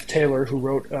 Seth Taylor, who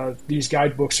wrote these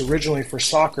guidebooks originally for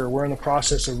soccer, we're in the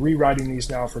process of rewriting these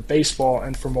now for baseball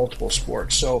and for multiple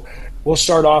sports. So we'll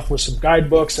start off with some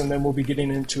guidebooks, and then we'll be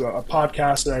getting into a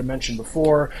podcast that I mentioned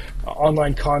before,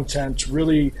 online content,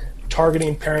 really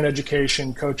targeting parent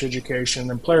education, coach education,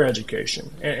 and player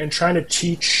education, and trying to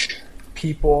teach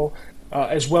people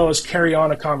as well as carry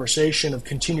on a conversation of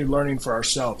continued learning for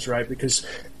ourselves, right? Because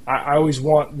I always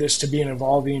want this to be an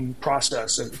evolving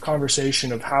process, a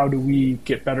conversation of how do we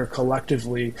get better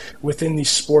collectively within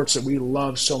these sports that we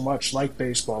love so much, like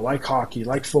baseball, like hockey,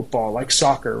 like football, like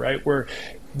soccer, right? Where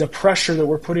the pressure that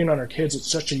we're putting on our kids at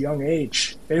such a young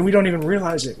age, and we don't even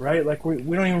realize it, right? Like we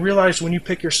don't even realize when you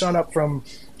pick your son up from,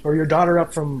 or your daughter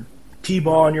up from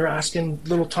T-ball and you're asking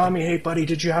little Tommy, hey buddy,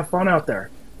 did you have fun out there?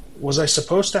 Was I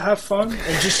supposed to have fun?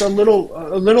 And just a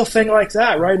little thing like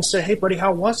that, right? And say, hey, buddy,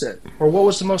 how was it? Or what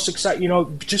was the most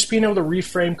exciting? Just being able to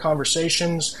reframe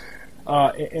conversations.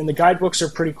 And the guidebooks are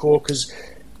pretty cool because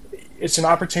it's an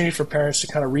opportunity for parents to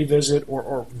kind of revisit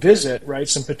or visit, right,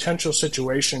 some potential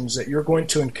situations that you're going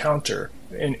to encounter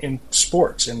in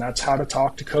sports. And that's how to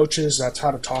talk to coaches. That's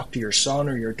how to talk to your son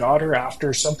or your daughter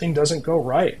after something doesn't go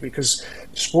right, because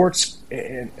sports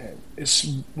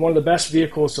is one of the best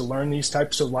vehicles to learn these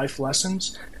types of life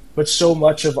lessons. But so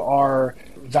much of our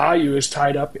value is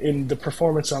tied up in the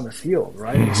performance on the field,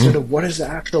 right? Mm-hmm. Instead of what is the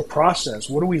actual process?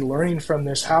 What are we learning from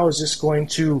this? How is this going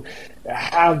to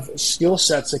have skill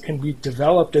sets that can be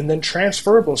developed and then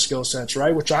transferable skill sets,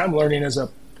 right? Which I'm learning as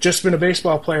just been a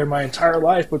baseball player my entire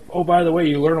life, but oh, by the way,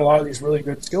 you learn a lot of these really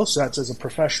good skill sets as a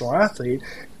professional athlete.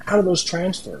 How do those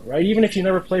transfer, right? Even if you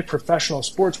never play professional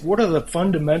sports, what are the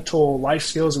fundamental life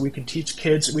skills that we can teach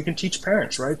kids, we can teach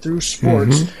parents, right, through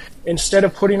sports, instead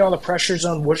of putting all the pressures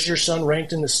on what is your son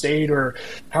ranked in the state or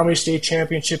how many state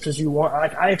championships as you want.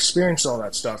 I experienced all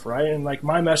that stuff, right? And like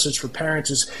my message for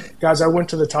parents is, guys, I went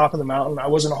to the top of the mountain. I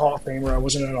wasn't a Hall of Famer. I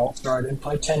wasn't an All-Star. I didn't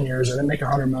play 10 years. I didn't make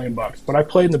 $100 million, but I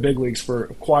played in the big leagues for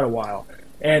quite a while.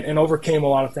 And overcame a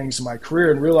lot of things in my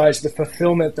career and realized the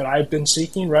fulfillment that I've been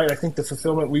seeking, right? I think the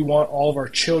fulfillment we want all of our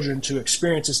children to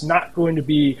experience is not going to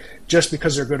be just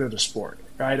because they're good at a sport,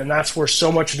 right? And that's where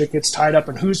so much of it gets tied up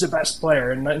in who's the best player.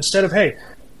 And instead of, hey,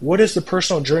 what is the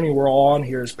personal journey we're all on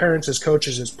here as parents, as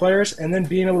coaches, as players, and then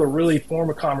being able to really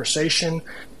form a conversation,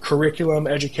 curriculum,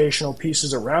 educational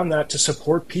pieces around that to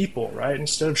support people, right?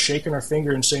 Instead of shaking our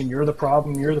finger and saying, you're the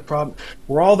problem, you're the problem.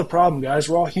 We're all the problem, guys.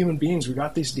 We're all human beings. We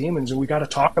got these demons, and we got to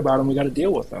talk about them. We got to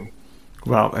deal with them.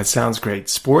 Well, that sounds great.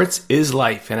 Sports is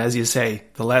life. And as you say,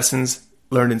 the lessons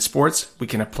learned in sports, we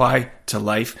can apply to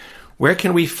life. Where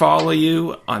can we follow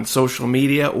you on social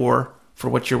media or for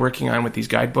what you're working on with these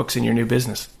guidebooks in your new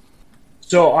business?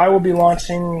 So I will be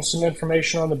launching some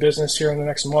information on the business here in the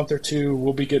next month or two.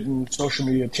 We'll be getting social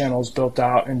media channels built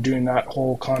out and doing that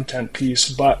whole content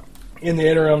piece. But in the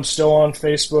interim, still on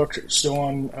Facebook, still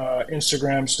on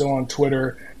Instagram, still on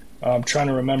Twitter. I'm trying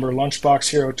to remember, Lunchbox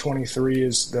Hero 23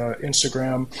 is the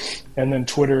Instagram, and then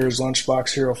Twitter is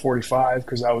Lunchbox Hero 45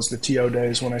 because that was the TO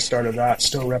days when I started that.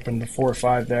 Still repping the 4 or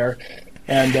 5 there.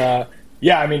 And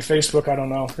yeah, I mean, Facebook, I don't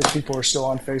know if people are still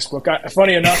on Facebook.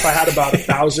 Funny enough, I had about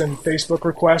 1,000 Facebook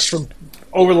requests from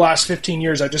over the last 15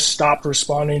 years. I just stopped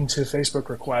responding to Facebook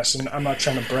requests, and I'm not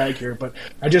trying to brag here, but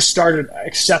I just started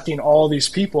accepting all these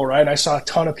people, right? I saw a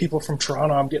ton of people from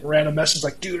Toronto. I'm getting random messages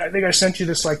like, dude, I think I sent you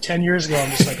this like 10 years ago. I'm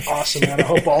just like, awesome, man. I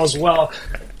hope all is well.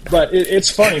 But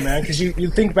it's funny, man, because you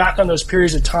think back on those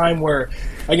periods of time where,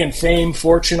 again, fame,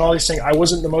 fortune, all these things. I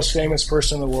wasn't the most famous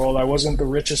person in the world. I wasn't the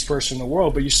richest person in the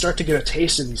world. But you start to get a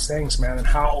taste of these things, man, and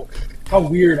how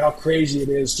weird, how crazy it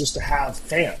is just to have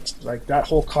fans. Like that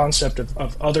whole concept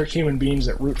of other human beings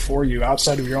that root for you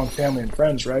outside of your own family and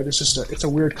friends, right? It's a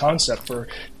weird concept for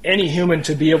any human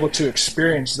to be able to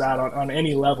experience that on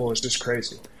any level is just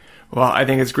crazy. Well, I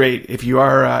think it's great. If you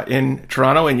are in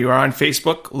Toronto and you are on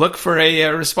Facebook, look for a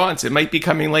response. It might be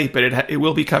coming late, but it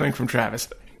will be coming from Travis.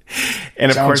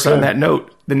 And of course, on that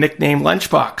note, the nickname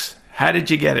Lunchbox. How did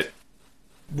you get it?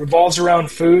 Revolves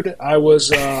around food. I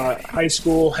was high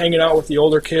school hanging out with the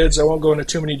older kids. I won't go into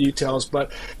too many details,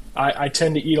 but I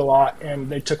tend to eat a lot, and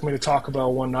they took me to Taco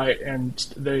Bell one night, and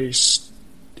they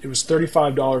it was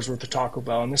 $35 worth of Taco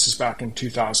Bell, and this is back in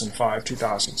 2005,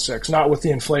 2006, not with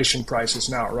the inflation prices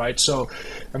now, right? So,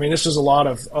 I mean, this was a lot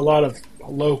of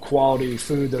low quality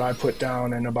food that I put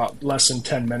down in about less than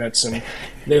 10 minutes, and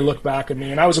they look back at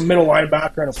me, and I was a middle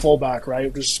linebacker and a fullback, right?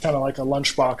 It was kind of like a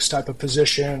lunchbox type of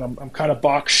position. I'm kind of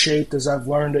box shaped, as I've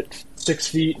learned at 6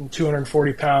 feet and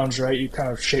 240 pounds, right? You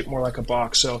kind of shape more like a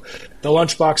box. So the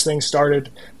lunchbox thing started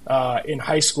in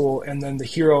high school, and then the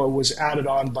hero was added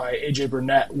on by AJ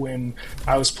Burnett when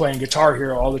I was playing Guitar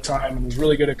Hero all the time and was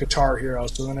really good at Guitar Hero.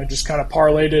 So then I just kind of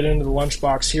parlayed it into the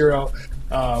lunchbox hero.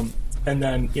 And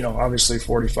then, obviously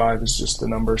 45 is just the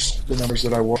numbers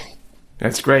that I wore.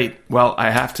 That's great. Well,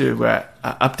 I have to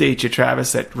update you,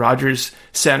 Travis, that Rogers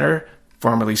Center,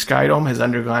 formerly Skydome, has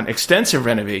undergone extensive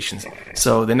renovations.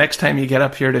 So the next time you get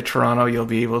up here to Toronto, you'll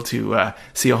be able to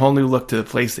see a whole new look to the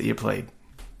place that you played.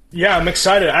 Yeah, I'm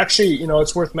excited. Actually,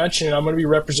 it's worth mentioning, I'm going to be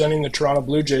representing the Toronto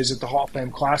Blue Jays at the Hall of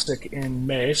Fame Classic in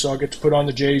May, so I'll get to put on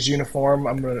the Jays uniform.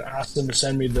 I'm going to ask them to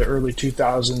send me the early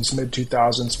 2000s,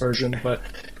 mid-2000s version, but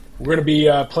we're going to be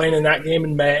playing in that game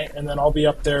in May, and then I'll be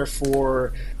up there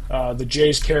for the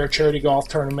Jays Care Charity Golf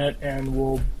Tournament, and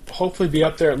we'll hopefully be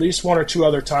up there at least one or two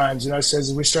other times. And I says,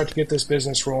 as we start to get this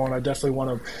business rolling, I definitely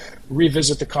want to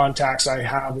revisit the contacts I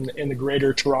have in the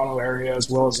greater Toronto area as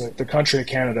well as the country of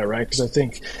Canada, right? Because I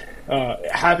think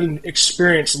having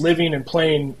experience living and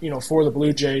playing, for the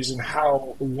Blue Jays and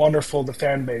how wonderful the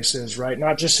fan base is, right?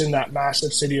 Not just in that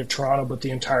massive city of Toronto, but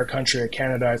the entire country of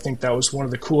Canada. I think that was one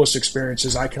of the coolest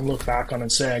experiences I can look back on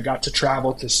and say I got to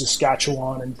travel to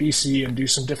Saskatchewan and BC and do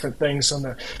some different things on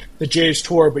the Jays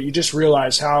tour. But you just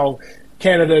realize how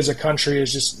Canada as a country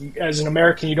is just, as an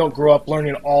American, you don't grow up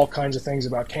learning all kinds of things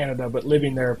about Canada, but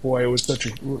living there, boy, it was such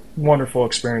a wonderful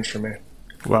experience for me.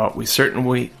 Well, we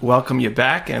certainly welcome you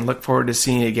back and look forward to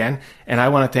seeing you again. And I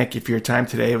want to thank you for your time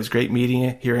today. It was great meeting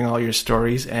you, hearing all your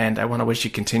stories, and I want to wish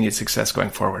you continued success going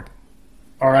forward.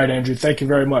 All right, Andrew. Thank you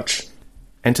very much.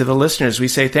 And to the listeners, we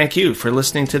say thank you for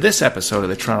listening to this episode of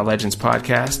the Toronto Legends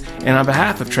podcast. And on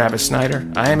behalf of Travis Snider,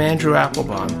 I am Andrew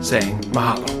Applebaum saying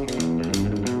mahalo.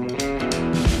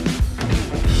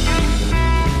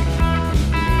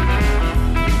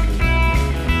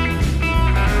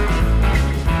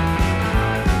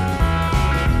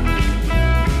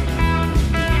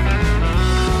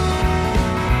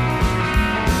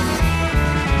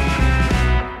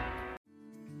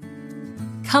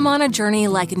 Come on a journey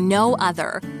like no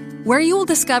other, where you will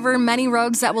discover many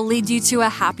roads that will lead you to a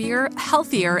happier,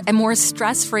 healthier, and more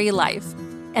stress-free life.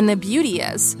 And the beauty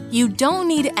is, you don't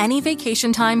need any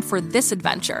vacation time for this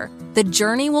adventure. The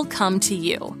journey will come to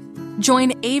you.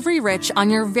 Join Avery Rich on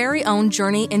your very own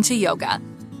journey into yoga.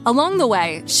 Along the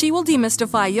way, she will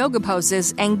demystify yoga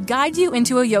poses and guide you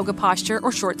into a yoga posture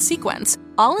or short sequence,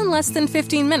 all in less than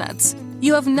 15 minutes.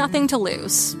 You have nothing to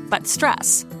lose but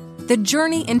stress. The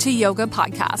Journey into Yoga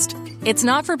podcast. It's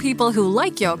not for people who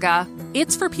like yoga,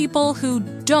 it's for people who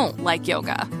don't like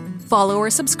yoga. Follow or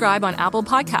subscribe on Apple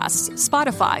Podcasts,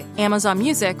 Spotify, Amazon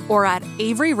Music, or at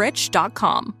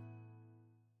averyrich.com.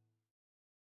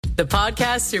 The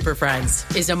Podcast Super Friends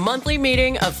is a monthly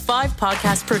meeting of 5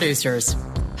 podcast producers.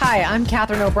 Hi, I'm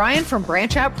Katherine O'Brien from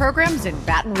Branch Out Programs in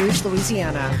Baton Rouge,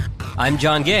 Louisiana. I'm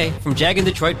John Gay from Jag and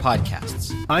Detroit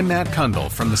Podcasts. I'm Matt Kundle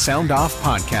from the Sound Off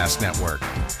Podcast Network.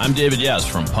 I'm David Yaz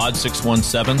from Pod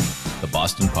 617, the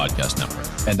Boston Podcast Network.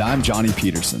 And I'm Johnny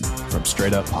Peterson from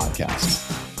Straight Up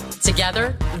Podcasts.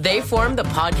 Together, they form the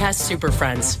Podcast Super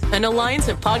Friends, an alliance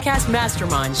of podcast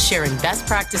masterminds sharing best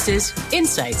practices,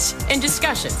 insights, and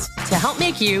discussions to help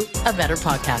make you a better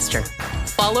podcaster.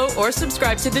 Follow or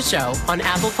subscribe to the show on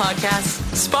Apple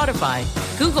Podcasts, Spotify,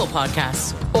 Google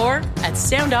Podcasts, or at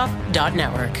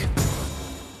soundoff.network.